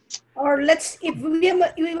 ah, Or let's, if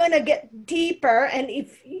we want to get deeper, and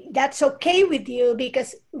if that's okay with you,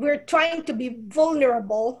 because we're trying to be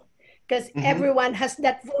vulnerable, because mhm. everyone has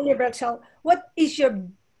that vulnerable. So what is your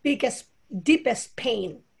biggest, deepest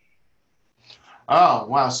pain? Oh,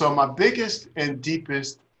 wow. So my biggest and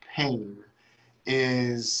deepest pain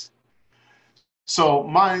is, so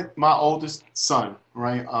my oldest son,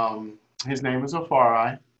 right? His name is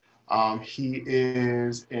Afari. He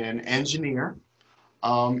is an engineer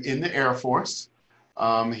in the Air Force.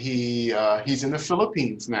 He's in the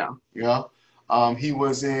Philippines now. He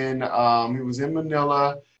was in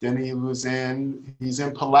Manila. Then he's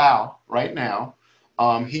in Palau right now.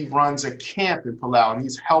 He runs a camp in Palau, and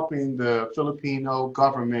he's helping the Filipino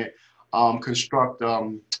government construct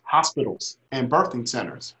hospitals and birthing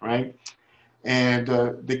centers, right? And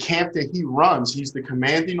the camp that he runs, he's the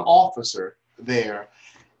commanding officer there.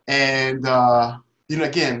 And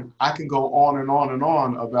again, I can go on and on and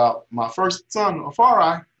on about my first son,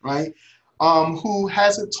 Afari, right? Who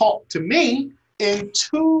hasn't talked to me in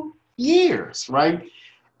 2 years, right?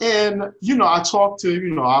 And I talk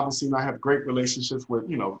to, obviously I have great relationships with,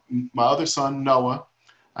 my other son, Noah.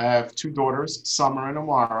 I have two daughters, Summer and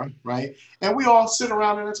Amara, right? And we all sit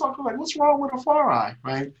around and talk like, what's wrong with Afari,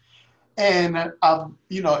 right? And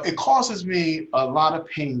it causes me a lot of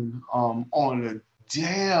pain on a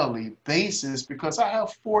daily basis, because I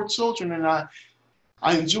have 4 children, and I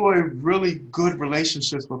enjoy really good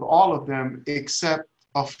relationships with all of them except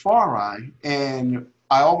Afari. And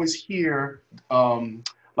I always hear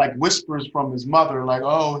like whispers from his mother, like,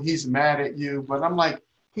 oh, he's mad at you. But I'm like,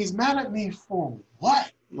 he's mad at me for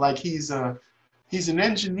what? Like, he's an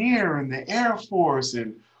engineer in the Air Force,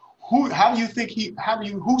 and who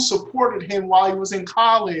supported him while he was in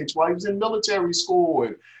college, while he was in military school,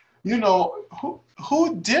 and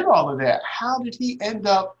who did all of that? How did he end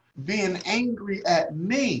up being angry at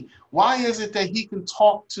me? Why is it that he can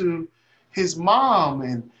talk to his mom,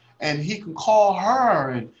 and he can call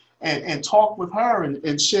her, and talk with her,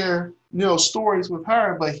 and share stories with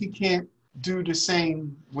her, but he can't do the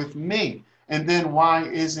same with me? And then why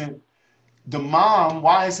isn't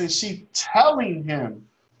she telling him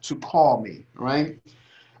to call me, right?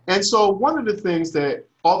 And so one of the things that,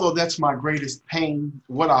 although that's my greatest pain,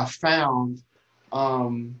 what I found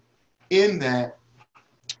um, in that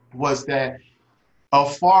was that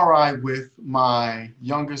Afari with my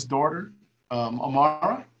youngest daughter,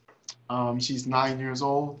 Amara, she's 9 years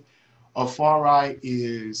old. Afari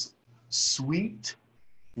is sweet,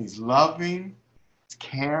 he's loving, he's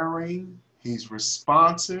caring, he's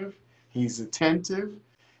responsive, He's attentive.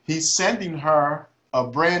 He's sending her a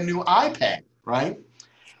brand new iPad, right?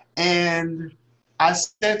 And I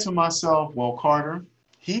said to myself, well, Carter,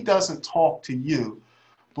 he doesn't talk to you,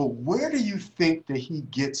 but where do you think that he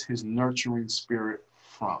gets his nurturing spirit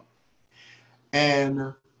from?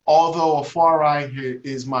 And although Afar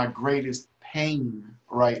is my greatest pain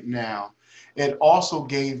right now, it also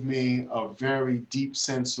gave me a very deep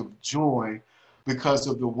sense of joy because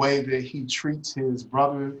of the way that he treats his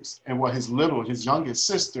brothers and his youngest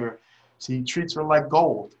sister, he treats her like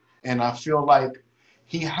gold. And I feel like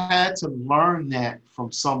he had to learn that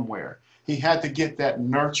from somewhere. He had to get that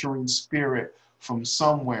nurturing spirit from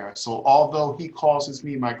somewhere. So although he causes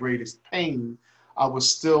me my greatest pain, I was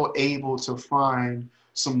still able to find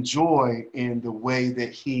some joy in the way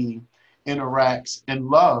that he interacts and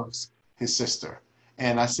loves his sister.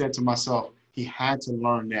 And I said to myself, he had to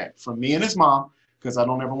learn that from me and his mom, because I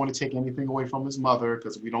don't ever want to take anything away from his mother,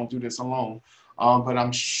 because we don't do this alone. But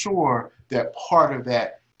I'm sure that part of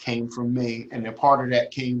that came from me, and that part of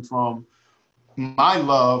that came from my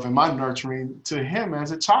love and my nurturing to him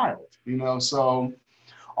as a child, you know. So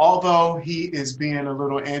although he is being a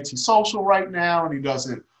little antisocial right now and he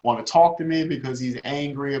doesn't want to talk to me because he's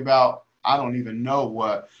angry about I don't even know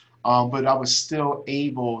what, but I was still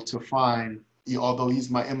able to find, although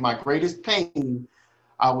he's in my greatest pain,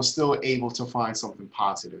 I was still able to find something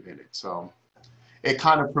positive in it. So it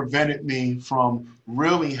kind of prevented me from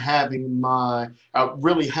really having my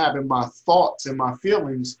thoughts and my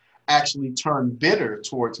feelings actually turn bitter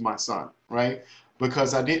towards my son, right?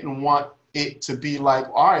 Because I didn't want it to be like,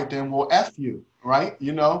 all right, then we'll F you, right?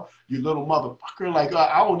 You know, you little motherfucker, like,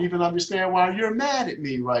 I don't even understand why you're mad at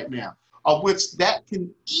me right now, of which that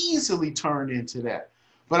can easily turn into that.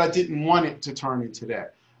 But I didn't want it to turn into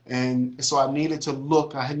that. And so I needed to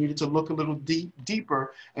look a little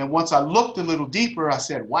deeper. And once I looked a little deeper, I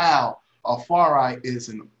said, wow, Afari is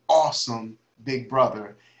an awesome big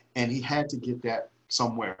brother. And he had to get that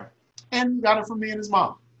somewhere. And he got it from me and his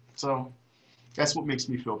mom. So that's what makes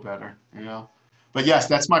me feel better, you know. But yes,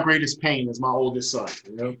 that's my greatest pain is my oldest son,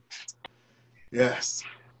 you know. Yes.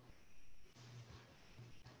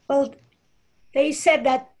 Well, they said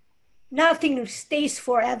that nothing stays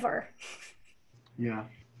forever. Yeah.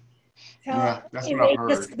 So Yeah, that's it what I've may heard.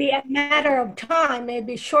 just be a matter of time,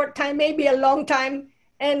 maybe short time, maybe a long time,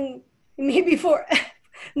 and maybe for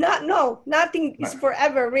nothing is Right.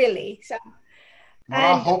 forever really. So Well,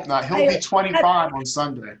 I and hope not. He'll I be 25 on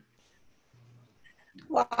Sunday.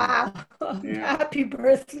 wow, Yeah. happy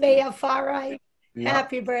birthday, Afara. Yep.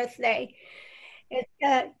 Happy birthday. It,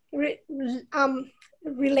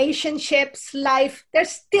 relationships, life, there's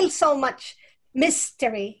still so much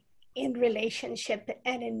mystery in relationship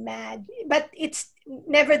and in but it's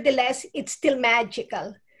nevertheless, it's still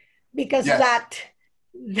magical because Yes. that,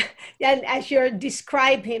 and as you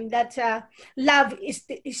describe him, that love is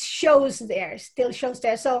shows there, still shows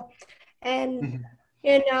there. So, and Mhm.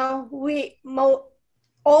 you know,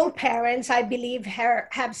 all parents, I believe,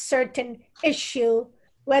 have certain issue,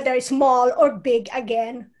 whether small or big,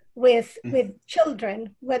 again, with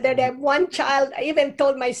children. Whether they Mhm. have one child, I even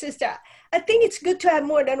told my sister, I think it's good to have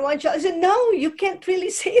more than one child. I said, no, you can't really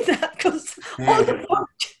say that because all the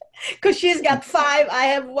because she's got five, I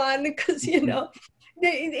have one, because it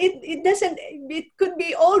doesn't, it could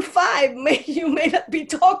be all five you may not be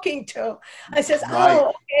talking to. I says, Right.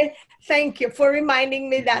 oh, okay, thank you for reminding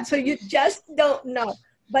me that. So you just don't know.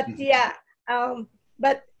 But yeah,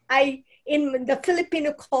 but I, in the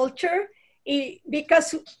Filipino culture,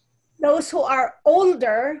 because those who are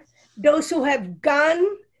older, those who have gone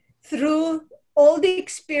through all the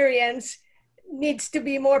experience, needs to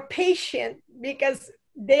be more patient because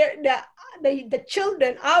they're the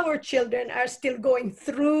children, our children, are still going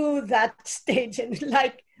through that stage, and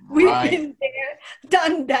like we've Right. been there,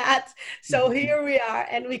 done that. So here we are,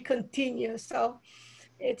 and we continue. So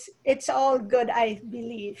it's all good, I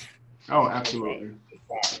believe. Oh, As I absolutely.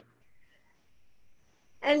 said.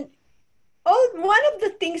 And one of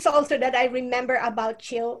the things also that I remember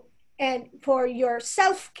about you, and for your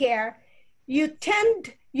self-care, you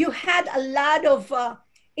had a lot of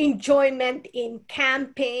enjoyment in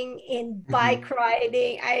camping, in Hmm. bike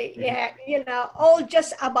riding. Hmm. All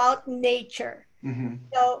just about nature. Hmm.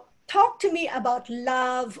 So talk to me about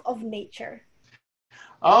love of nature.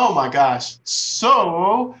 Oh my gosh.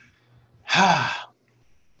 So,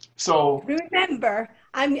 so Remember,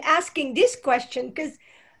 I'm asking this question because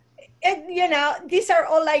these are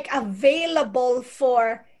all like available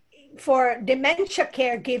for dementia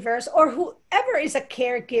caregivers or whoever is a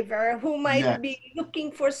caregiver who might yes. be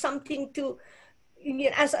looking for something to,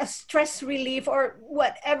 as a stress relief or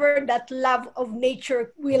whatever that love of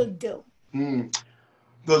nature will do? Mm.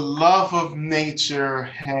 The love of nature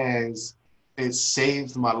it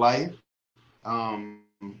saved my life.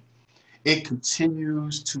 It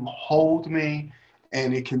continues to hold me,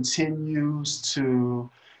 and it continues to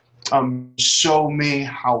show me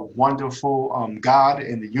how wonderful God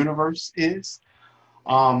and the universe is.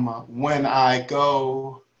 When I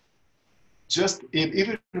go,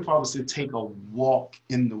 even if I was to take a walk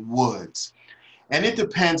in the woods, and it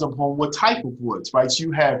depends upon what type of woods, right? So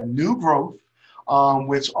you have new growth,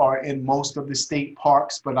 which are in most of the state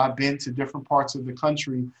parks, but I've been to different parts of the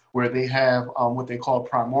country where they have what they call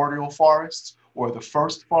primordial forests, or the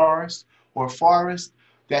first forest, or forests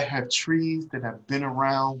that have trees that have been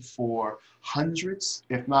around for hundreds,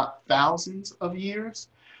 if not thousands of years,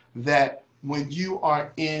 that when you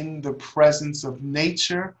are in the presence of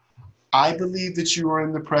nature, I believe that you are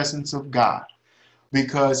in the presence of God,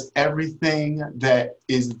 because everything that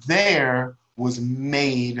is there was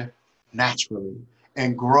made naturally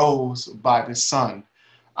and grows by the sun.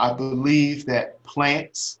 I believe that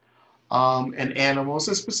plants and animals,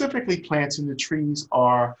 and specifically plants and the trees,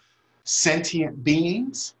 are sentient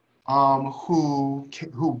beings who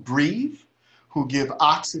breathe, who give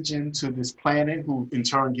oxygen to this planet, who in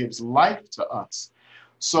turn gives life to us.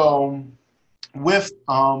 So with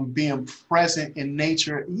being present in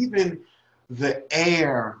nature, even the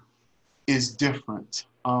air is different.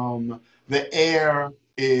 The air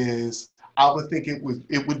is, I would think it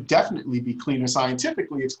would definitely be cleaner.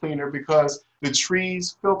 Scientifically, it's cleaner because the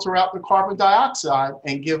trees filter out the carbon dioxide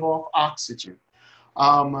and give off oxygen.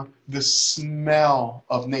 The smell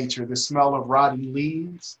of nature, the smell of rotting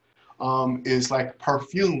leaves, is like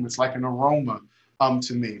perfume. It's like an aroma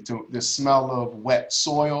to me. To the smell of wet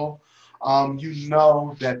soil, you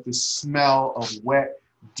know that the smell of wet,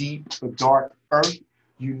 deep, dark earth.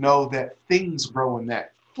 You know that things grow in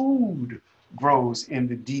that. Food grows in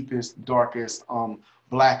the deepest, darkest,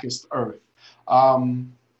 blackest earth.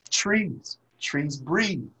 Um, trees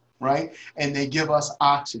breathe, right? And they give us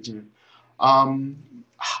oxygen. Um,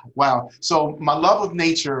 wow. So my love of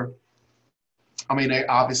nature, I mean,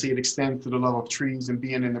 obviously it extends to the love of trees and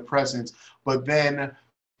being in the presence, but then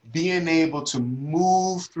being able to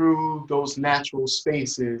move through those natural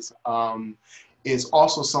spaces is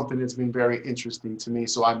also something that's been very interesting to me.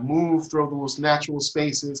 So I move through those natural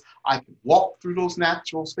spaces. I can walk through those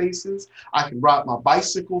natural spaces. I can ride my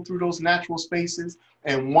bicycle through those natural spaces.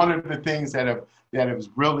 And one of the things that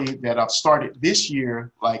I've started this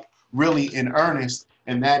year, like really in earnest,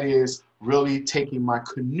 and that is really taking my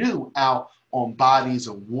canoe out on bodies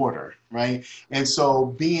of water, right? And so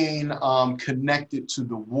being connected to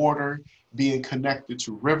the water, being connected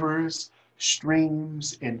to rivers,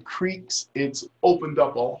 streams, and creeks, it's opened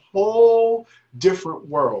up a whole different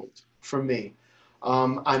world for me.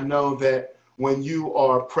 I know that when you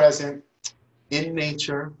are present in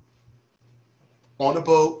nature, on a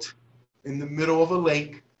boat, in the middle of a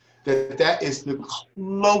lake, that is the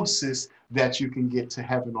closest that you can get to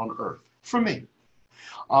heaven on earth, for me.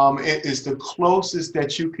 It is the closest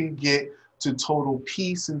that you can get to total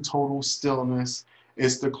peace and total stillness.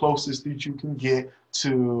 It's the closest that you can get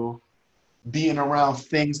to being around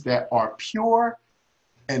things that are pure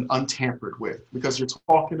and untampered with, because you're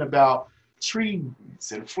talking about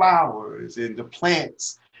trees and flowers and the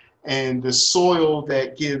plants and the soil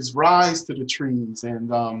that gives rise to the trees.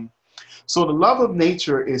 And so the love of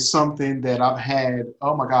nature is something that I've had,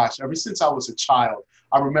 oh my gosh, ever since I was a child.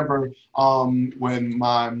 I remember when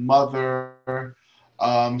my mother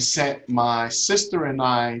sent my sister and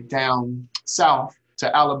I down south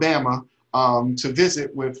to Alabama to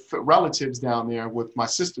visit with relatives down there with my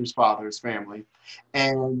sister's father's family.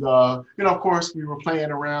 And, of course, we were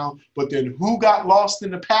playing around, but then who got lost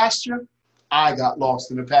in the pasture? I got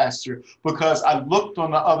lost in the pasture because I looked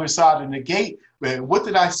on the other side of the gate. And what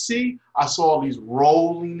did I see? I saw all these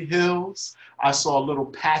rolling hills. I saw little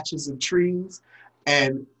patches of trees.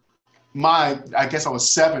 And I guess I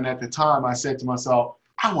was 7 at the time, I said to myself,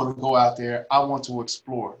 I want to go out there. I want to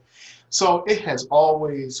explore. So it has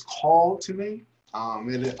always called to me.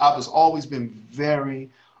 I've always been very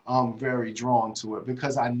drawn to it,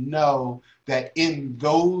 because I know that in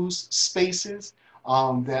those spaces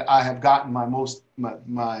that I have gotten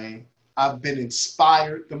I've been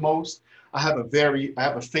inspired the most. I have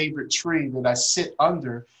a favorite tree that I sit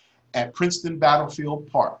under at Princeton Battlefield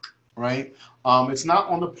Park, right? It's not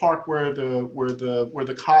on the park where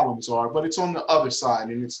the columns are, but it's on the other side,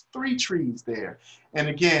 and it's 3 trees there. And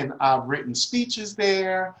again, I've written speeches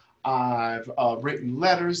there. I've written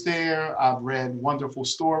letters there. I've read wonderful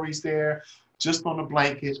stories there, just on a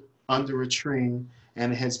blanket under a tree, and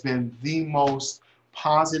it has been the most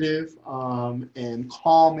positive and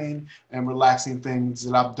calming and relaxing things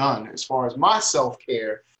that I've done as far as my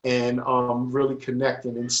self-care and really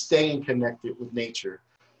connecting and staying connected with nature.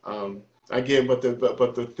 Um, Again, but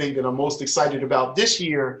the thing that I'm most excited about this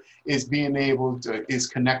year is being able to is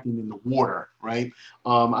connecting in the water, right?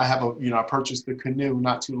 I have I purchased the canoe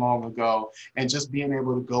not too long ago, and just being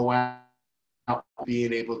able to go out,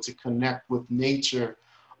 being able to connect with nature,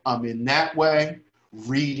 in that way,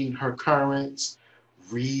 reading her currents,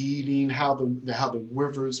 reading how the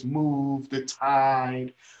rivers move, the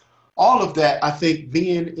tide, all of that. I think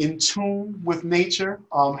being in tune with nature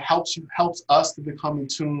helps us to become in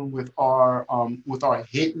tune with our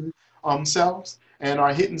hidden selves. And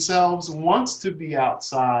our hidden selves wants to be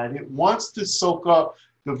outside. It wants to soak up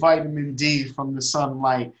the vitamin D from the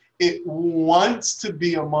sunlight. It wants to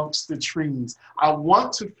be amongst the trees. I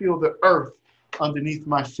want to feel the earth underneath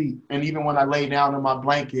my feet. And even when I lay down in my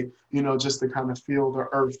blanket, just to kind of feel the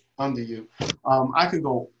earth under you. I could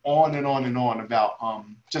go on and on and on about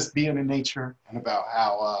just being in nature and about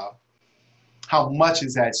how much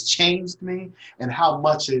it has changed me and how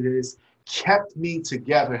much it has kept me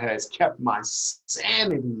together, has kept my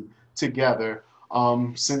sanity together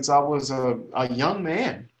since I was a young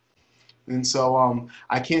man. And so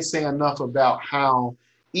I can't say enough about how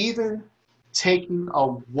even taking a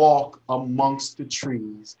walk amongst the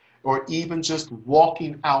trees, or even just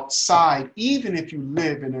walking outside, even if you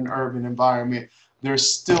live in an urban environment, there's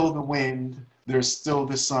still the wind, there's still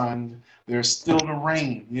the sun, there's still the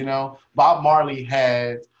rain. Bob Marley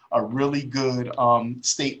had a really good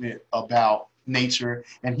statement about nature,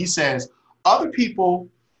 and he says, some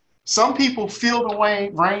people feel the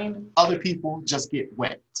rain, other people just get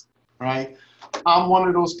wet, right? I'm one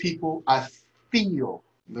of those people. I feel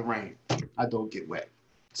the rain. I don't get wet.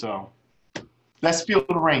 So let's feel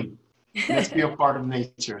the rain. Let's be a part of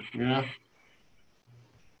nature.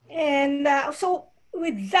 And so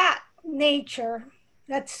with that nature,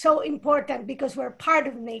 that's so important because we're part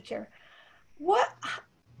of nature. What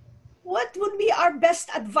what would be our best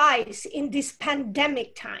advice in this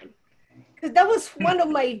pandemic time? Because that was one of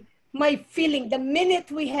my feeling. The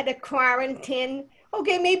minute we had a quarantine,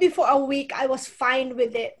 okay, maybe for a week I was fine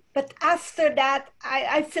with it. But after that,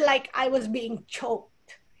 I feel like I was being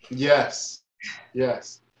choked. Yes.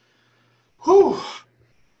 Yes. Whew.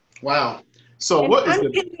 Wow. So And what is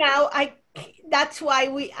until now, that's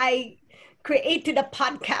why I created a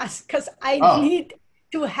podcast, because I oh, need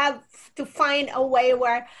to have to find a way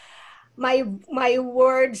where my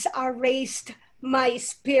words are raised, my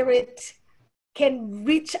spirit can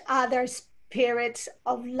reach other spirits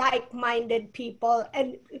of like-minded people,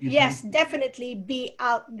 and mm-hmm, yes, definitely be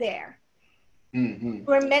out there. mm-hmm.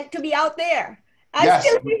 We're meant to be out there. I Yes.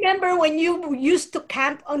 still remember when you used to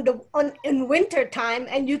camp in winter time,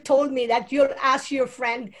 and you told me that you'll ask your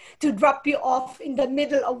friend to drop you off in the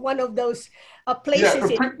middle of one of those Yeah,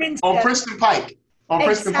 places in on Princeton. Princeton Pike. On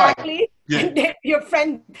Princeton Pike. Exactly. Yeah. And then your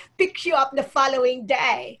friend picks you up the following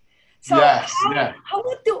day. So Yes. Yeah.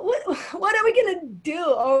 what are we gonna do,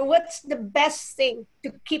 or what's the best thing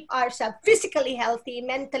to keep ourselves physically healthy,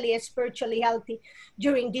 mentally and spiritually healthy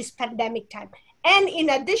during this pandemic time? And in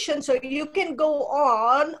addition, so you can go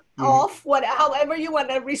on Mm-hmm. off however you want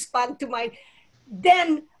to respond to my,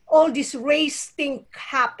 then all this race thing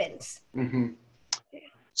happens. Mm-hmm.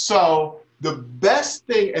 So the best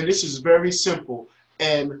thing, and this is very simple,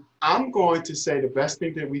 and I'm going to say the best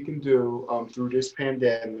thing that we can do through this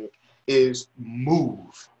pandemic is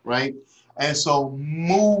move, right? And so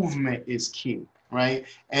movement is key, right?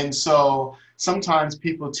 And so sometimes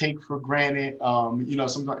people take for granted,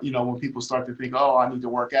 sometimes, when people start to think, oh, I need to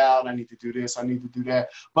work out, I need to do this, I need to do that.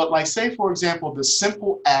 But like, say, for example, the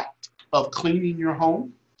simple act of cleaning your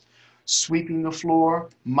home, sweeping the floor,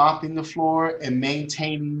 mopping the floor, and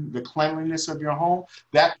maintaining the cleanliness of your home,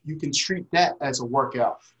 that you can treat that as a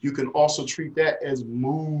workout. You can also treat that as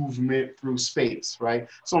movement through space, right?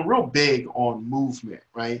 So I'm real big on movement,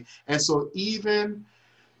 right? And so even,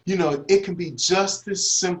 it can be just as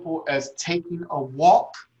simple as taking a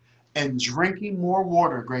walk and drinking more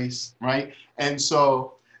water, Grace, right? And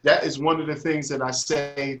so that is one of the things that I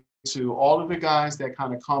say to all of the guys that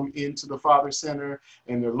kind of come into the Father Center,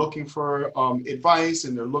 and they're looking for advice,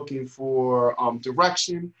 and they're looking for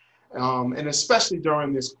direction. And especially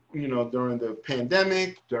during this, during the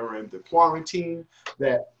pandemic, during the quarantine,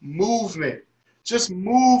 that movement, just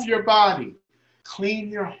move your body,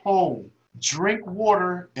 clean your home, drink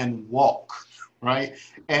water, and walk, right?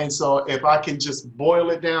 And so if I can just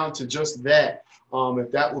boil it down to just that,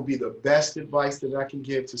 if that would be the best advice that I can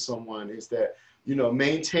give to someone, is that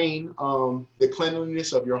maintain the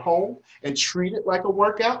cleanliness of your home and treat it like a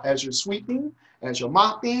workout as you're sweeping, as you're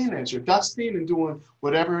mopping, as you're dusting and doing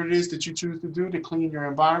whatever it is that you choose to do to clean your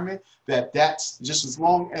environment, that's just as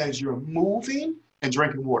long as you're moving and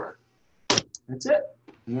drinking water. That's it.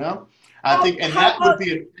 I How, think, and how that would about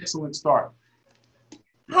be an excellent start.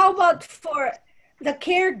 how about for the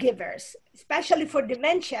caregivers, especially for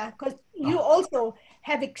dementia, because you also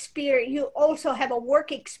have experience, you also have a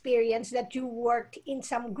work experience that you worked in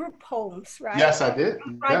some group homes, right? Yes, I did.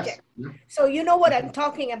 Yes. Project. So you know what I'm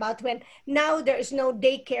talking about when now there is no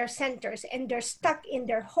daycare centers and they're stuck in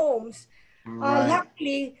their homes. Right.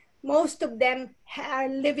 Luckily, most of them are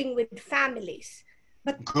living with families,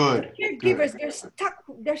 but the Good. Good. caregivers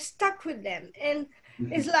they're stuck with them, and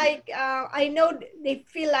it's like I know they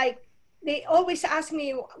feel like they always ask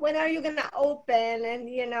me when are you gonna open,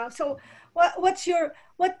 and so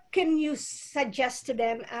what can you suggest to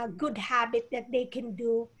them a good habit that they can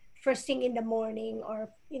do first thing in the morning or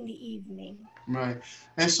in the evening? Right.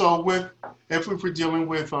 And so if we were dealing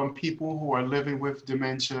with people who are living with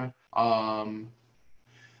dementia,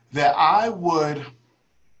 that I would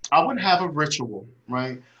have a ritual,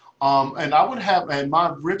 right? And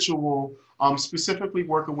my ritual, specifically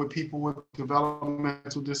working with people with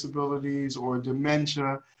developmental disabilities or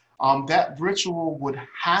dementia, that ritual would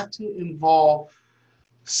have to involve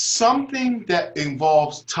something that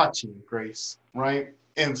involves touching, Grace, right?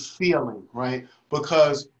 And feeling, right?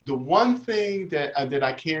 Because the one thing that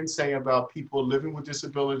I can say about people living with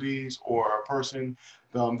disabilities or a person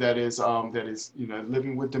that is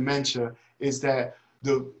living with dementia is that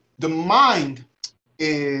the mind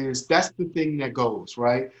that's the thing that goes,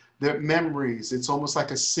 right? The memories, it's almost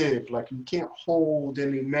like a sieve, like you can't hold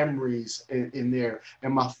any memories in there,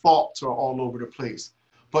 and my thoughts are all over the place.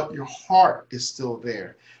 But your heart is still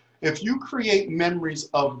there. If you create memories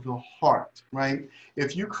of the heart, right?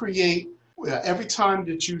 If you create every time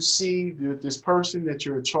that you see this person that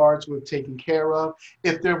you're charged with taking care of,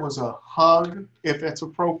 if there was a hug, if that's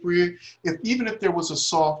appropriate, even if there was a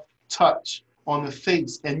soft touch on the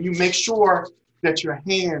face, and you make sure that your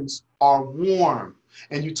hands are warm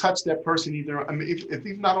and you touch that person either, I mean, if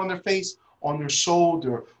even not on their face, on their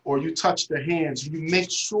shoulder, or you touch their hands, you make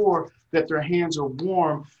sure that their hands are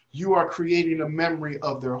warm, you are creating a memory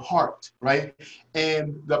of their heart, right?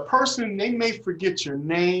 And the person, they may forget your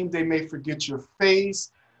name, they may forget your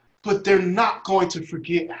face, but they're not going to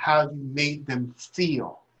forget how you made them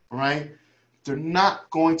feel, right? They're not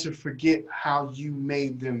going to forget how you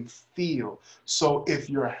made them feel. So if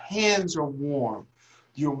your hands are warm,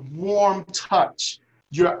 your warm touch,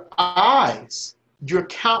 your eyes, your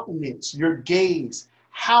countenance, your gaze,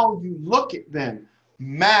 how you look at them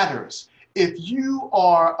matters. If you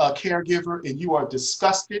are a caregiver and you are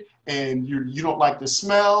disgusted and you don't like the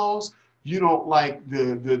smells, you don't like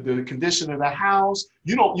the condition of the house,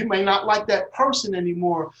 you may not like that person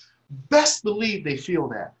anymore, best believe they feel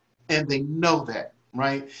that and they know that,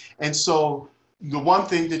 right? And so the one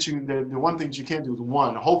thing that you can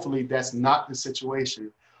do, hopefully that's not the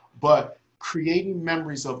situation, but creating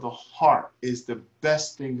memories of the heart is the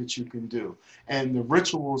best thing that you can do. And the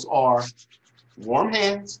rituals are warm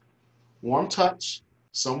hands, warm touch,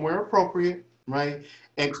 somewhere appropriate, right?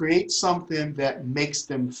 And create something that makes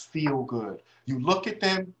them feel good. You look at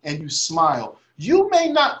them and you smile. You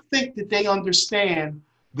may not think that they understand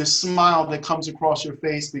the smile that comes across your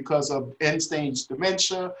face because of end-stage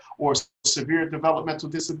dementia or severe developmental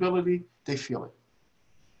disability. They feel it.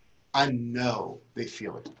 I know they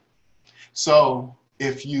feel it. So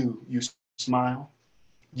if you smile,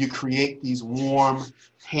 you create these warm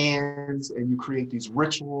hands and you create these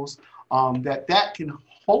rituals that can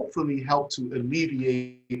hopefully help to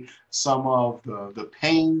alleviate some of the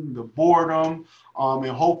pain, the boredom, and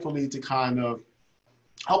hopefully to kind of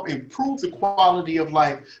help improve the quality of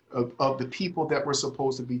life of the people that we're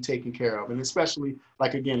supposed to be taking care of. And especially,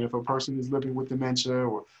 like again, if a person is living with dementia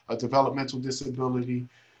or a developmental disability,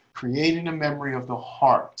 creating a memory of the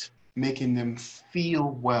heart, making them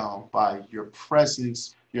feel well by your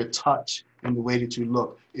presence, your touch, and the way that you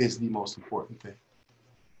look is the most important thing.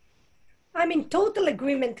 I'm in total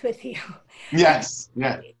agreement with you. Yes,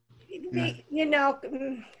 yeah, yeah. You know,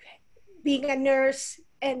 being a nurse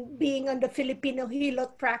and being on the Filipino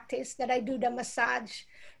Hilot practice that I do the massage,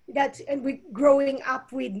 and we growing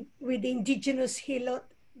up with the indigenous Hilot,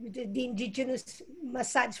 the indigenous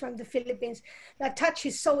massage from the Philippines, that touch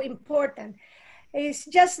is so important. It's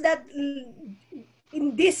just that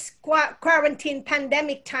in this quarantine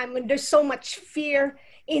pandemic time when there's so much fear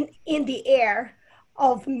in the air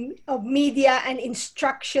of media and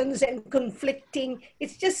instructions and conflicting,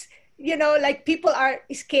 it's just like people are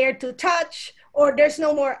scared to touch or there's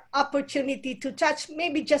no more opportunity to touch,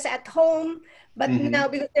 maybe just at home. But now,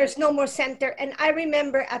 because there's no more center. And I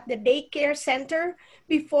remember at the daycare center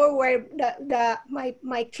before, where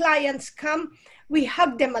my clients come, we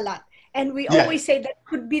hug them a lot. And we Yeah. always say that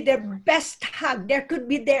could be their best hug. There could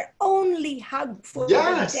be their only hug for the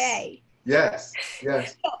Yes. day. Yes.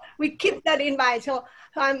 Yes. So we keep that in mind. So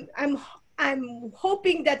I'm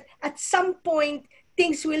hoping that at some point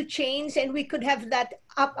things will change and we could have that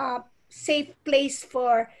safe place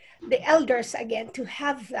for the elders again to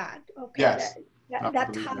have that. Okay, Yes.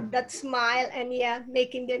 that hug, that smile, and yeah,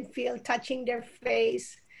 making them feel, touching their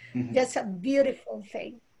face, just a beautiful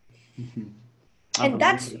thing. And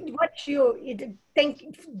that's what you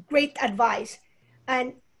think. Great advice.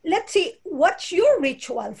 And let's see, what's your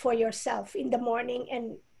ritual for yourself in the morning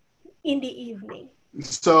and in the evening?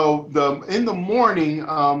 So in the morning,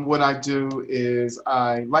 what I do is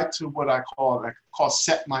I like to what I call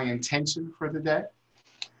set my intention for the day.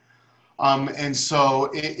 And so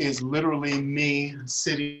it is literally me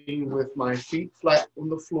sitting with my feet flat on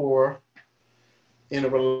the floor in a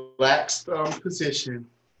relaxed position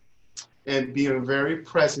and being very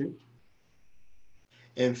present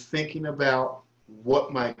and thinking about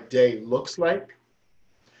what my day looks like,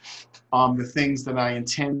 the things that I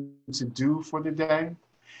intend to do for the day,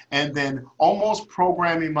 and then almost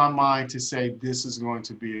programming my mind to say, this is going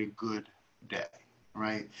to be a good day,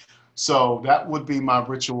 right? So that would be my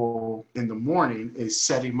ritual in the morning, is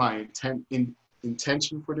setting my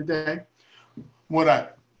intention for the day. What I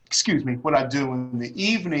do in the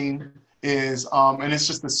evening is, and it's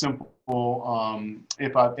just a simple,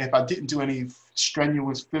 if I didn't do any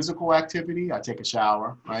strenuous physical activity, I take a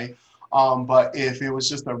shower, right? But if it was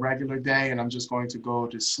just a regular day and I'm just going to go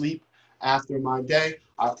to sleep after my day,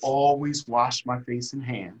 I always wash my face and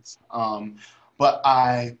hands. But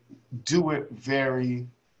I do it very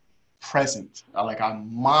present.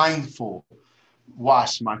 I'm mindful,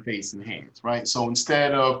 wash my face and hands, right? So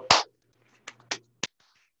instead of,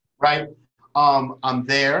 right, I'm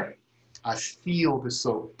there, I feel the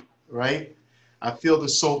soap, right? I feel the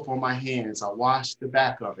soap on my hands. I wash the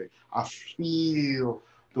back of it. I feel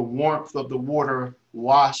the warmth of the water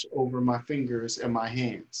wash over my fingers and my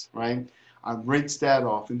hands, right? I rinse that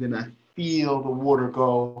off, and then I feel the water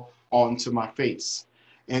go onto my face.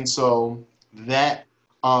 And so that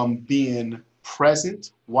being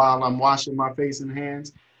present while I'm washing my face and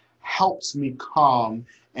hands helps me calm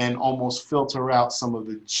and almost filter out some of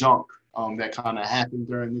the junk that kind of happened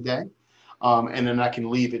during the day. And then I can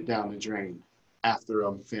leave it down the drain after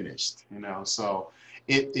I'm finished, So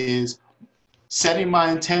it is setting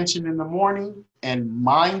my intention in the morning and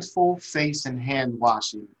mindful face and hand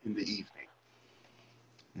washing in the evening.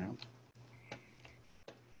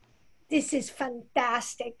 This is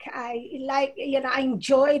fantastic. I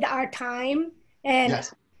enjoyed our time, and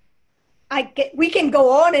Yes. We can go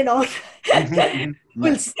on and on.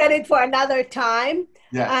 We'll Yes. set it for another time.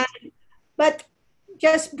 Yes. But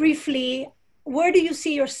just briefly, where do you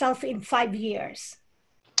see yourself in 5 years?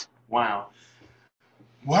 Wow.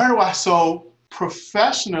 So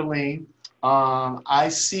professionally, I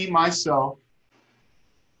see myself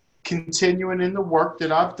continuing in the work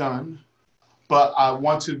that I've done, but I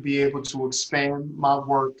want to be able to expand my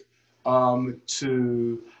work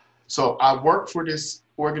so I work for this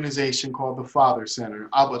organization called the Father Center.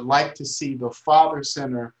 I would like to see the Father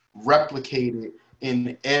Center replicated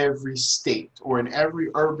in every state or in every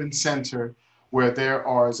urban center where there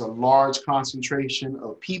is a large concentration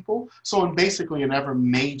of people. So basically in every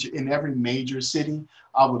major city,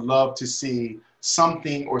 I would love to see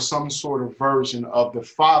something or some sort of version of the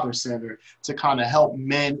Father Center to kind of help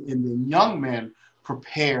men and the young men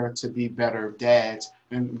prepare to be better dads.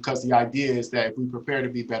 And because the idea is that if we prepare to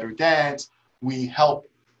be better dads, we have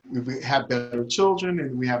better children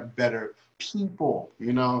and we have better people,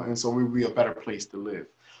 and so we'll be a better place to live.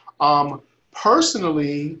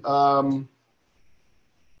 Personally,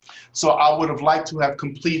 so I would have liked to have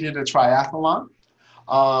completed a triathlon.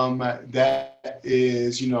 That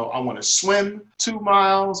is, I want to swim 2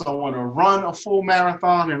 miles, I want to run a full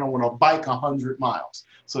marathon, and I want to bike 100 miles.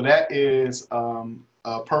 So that is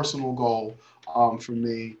a personal goal for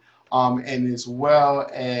me. And as well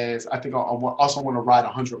as I think I also want to ride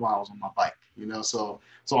 100 miles on my bike, so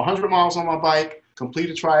 100 miles on my bike, complete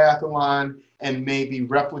a triathlon, and maybe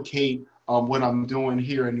replicate what I'm doing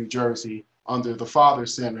here in New Jersey under the Father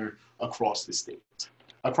Center across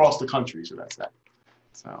the country, should I say.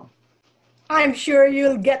 So I'm sure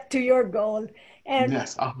you'll get to your goal. And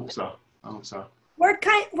yes, I hope so. Where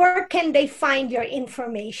can they find your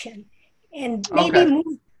information? And maybe Okay.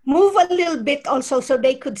 move a little bit also so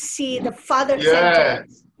they could see the Father Center.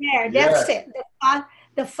 Yes. there. That's Yes. it.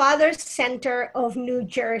 The Father Center of New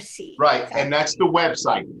Jersey. Right, So, and that's the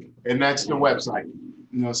website. And that's the website.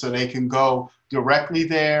 You know, so they can go directly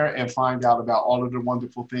there and find out about all of the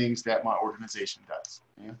wonderful things that my organization does.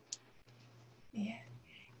 Yeah. yeah.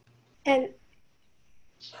 And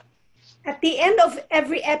at the end of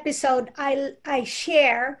every episode, I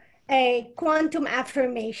share a quantum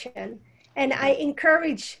affirmation, and I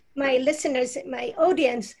encourage my listeners, my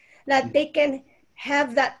audience, that they can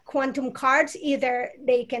have that quantum cards. Either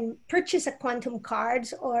they can purchase a quantum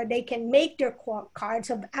cards or they can make their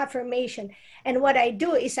cards of affirmation. And what I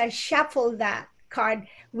do is I shuffle that card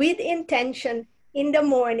with intention in the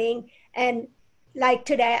morning. And like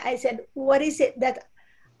today, I said, what is it that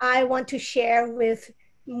I want to share with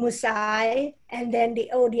Musai and then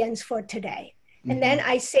the audience for today? And then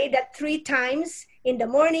I say that 3 times in the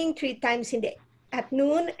morning, 3 times at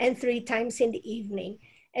noon, and 3 times in the evening.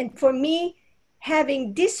 And for me,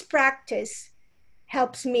 having this practice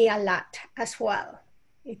helps me a lot as well.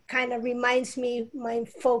 It kind of reminds me,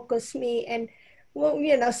 focus me, and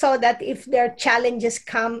well, so that if there are challenges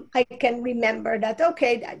come, I can remember that,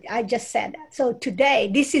 okay, I just said that. So today,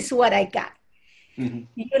 this is what I got.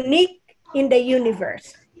 Unique in the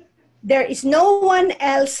universe. There is no one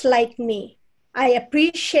else like me. I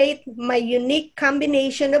appreciate my unique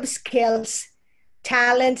combination of skills,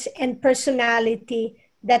 talents, and personality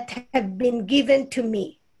that have been given to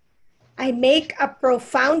me. I make a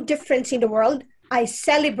profound difference in the world. I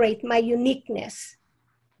celebrate my uniqueness.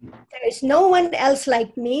 There is no one else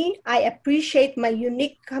like me. I appreciate my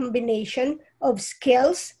unique combination of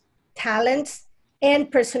skills, talents, and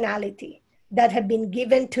personality that have been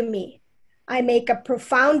given to me. I make a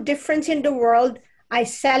profound difference in the world. I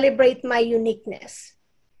celebrate my uniqueness.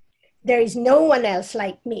 There is no one else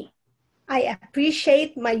like me. I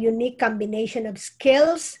appreciate my unique combination of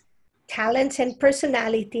skills, talents, and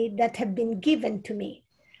personality that have been given to me.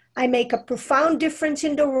 I make a profound difference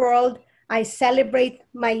in the world. I celebrate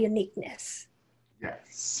my uniqueness.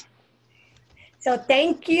 Yes. So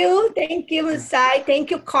thank you, Musai.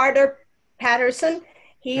 Thank you, Carter Patterson.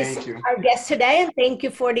 He's our guest today, and thank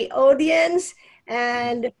you for the audience.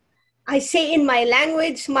 And I say in my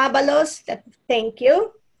language, Mabalos, that thank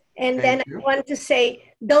you. And then I want to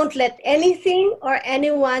say, don't let anything or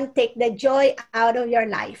anyone take the joy out of your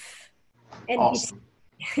life. And Awesome.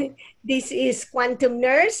 this is Quantum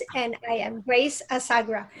Nurse, and I am Grace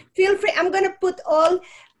Asagra. Feel free, I'm going to put all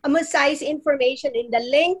Musai's information in the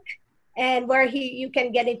link and where you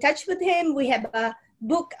can get in touch with him. We have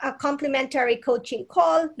book a complimentary coaching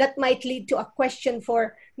call that might lead to a question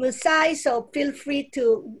for Musai. So feel free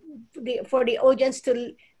for the audience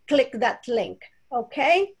to click that link.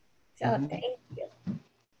 Okay? So thank you.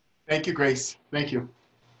 Thank you, Grace. Thank you.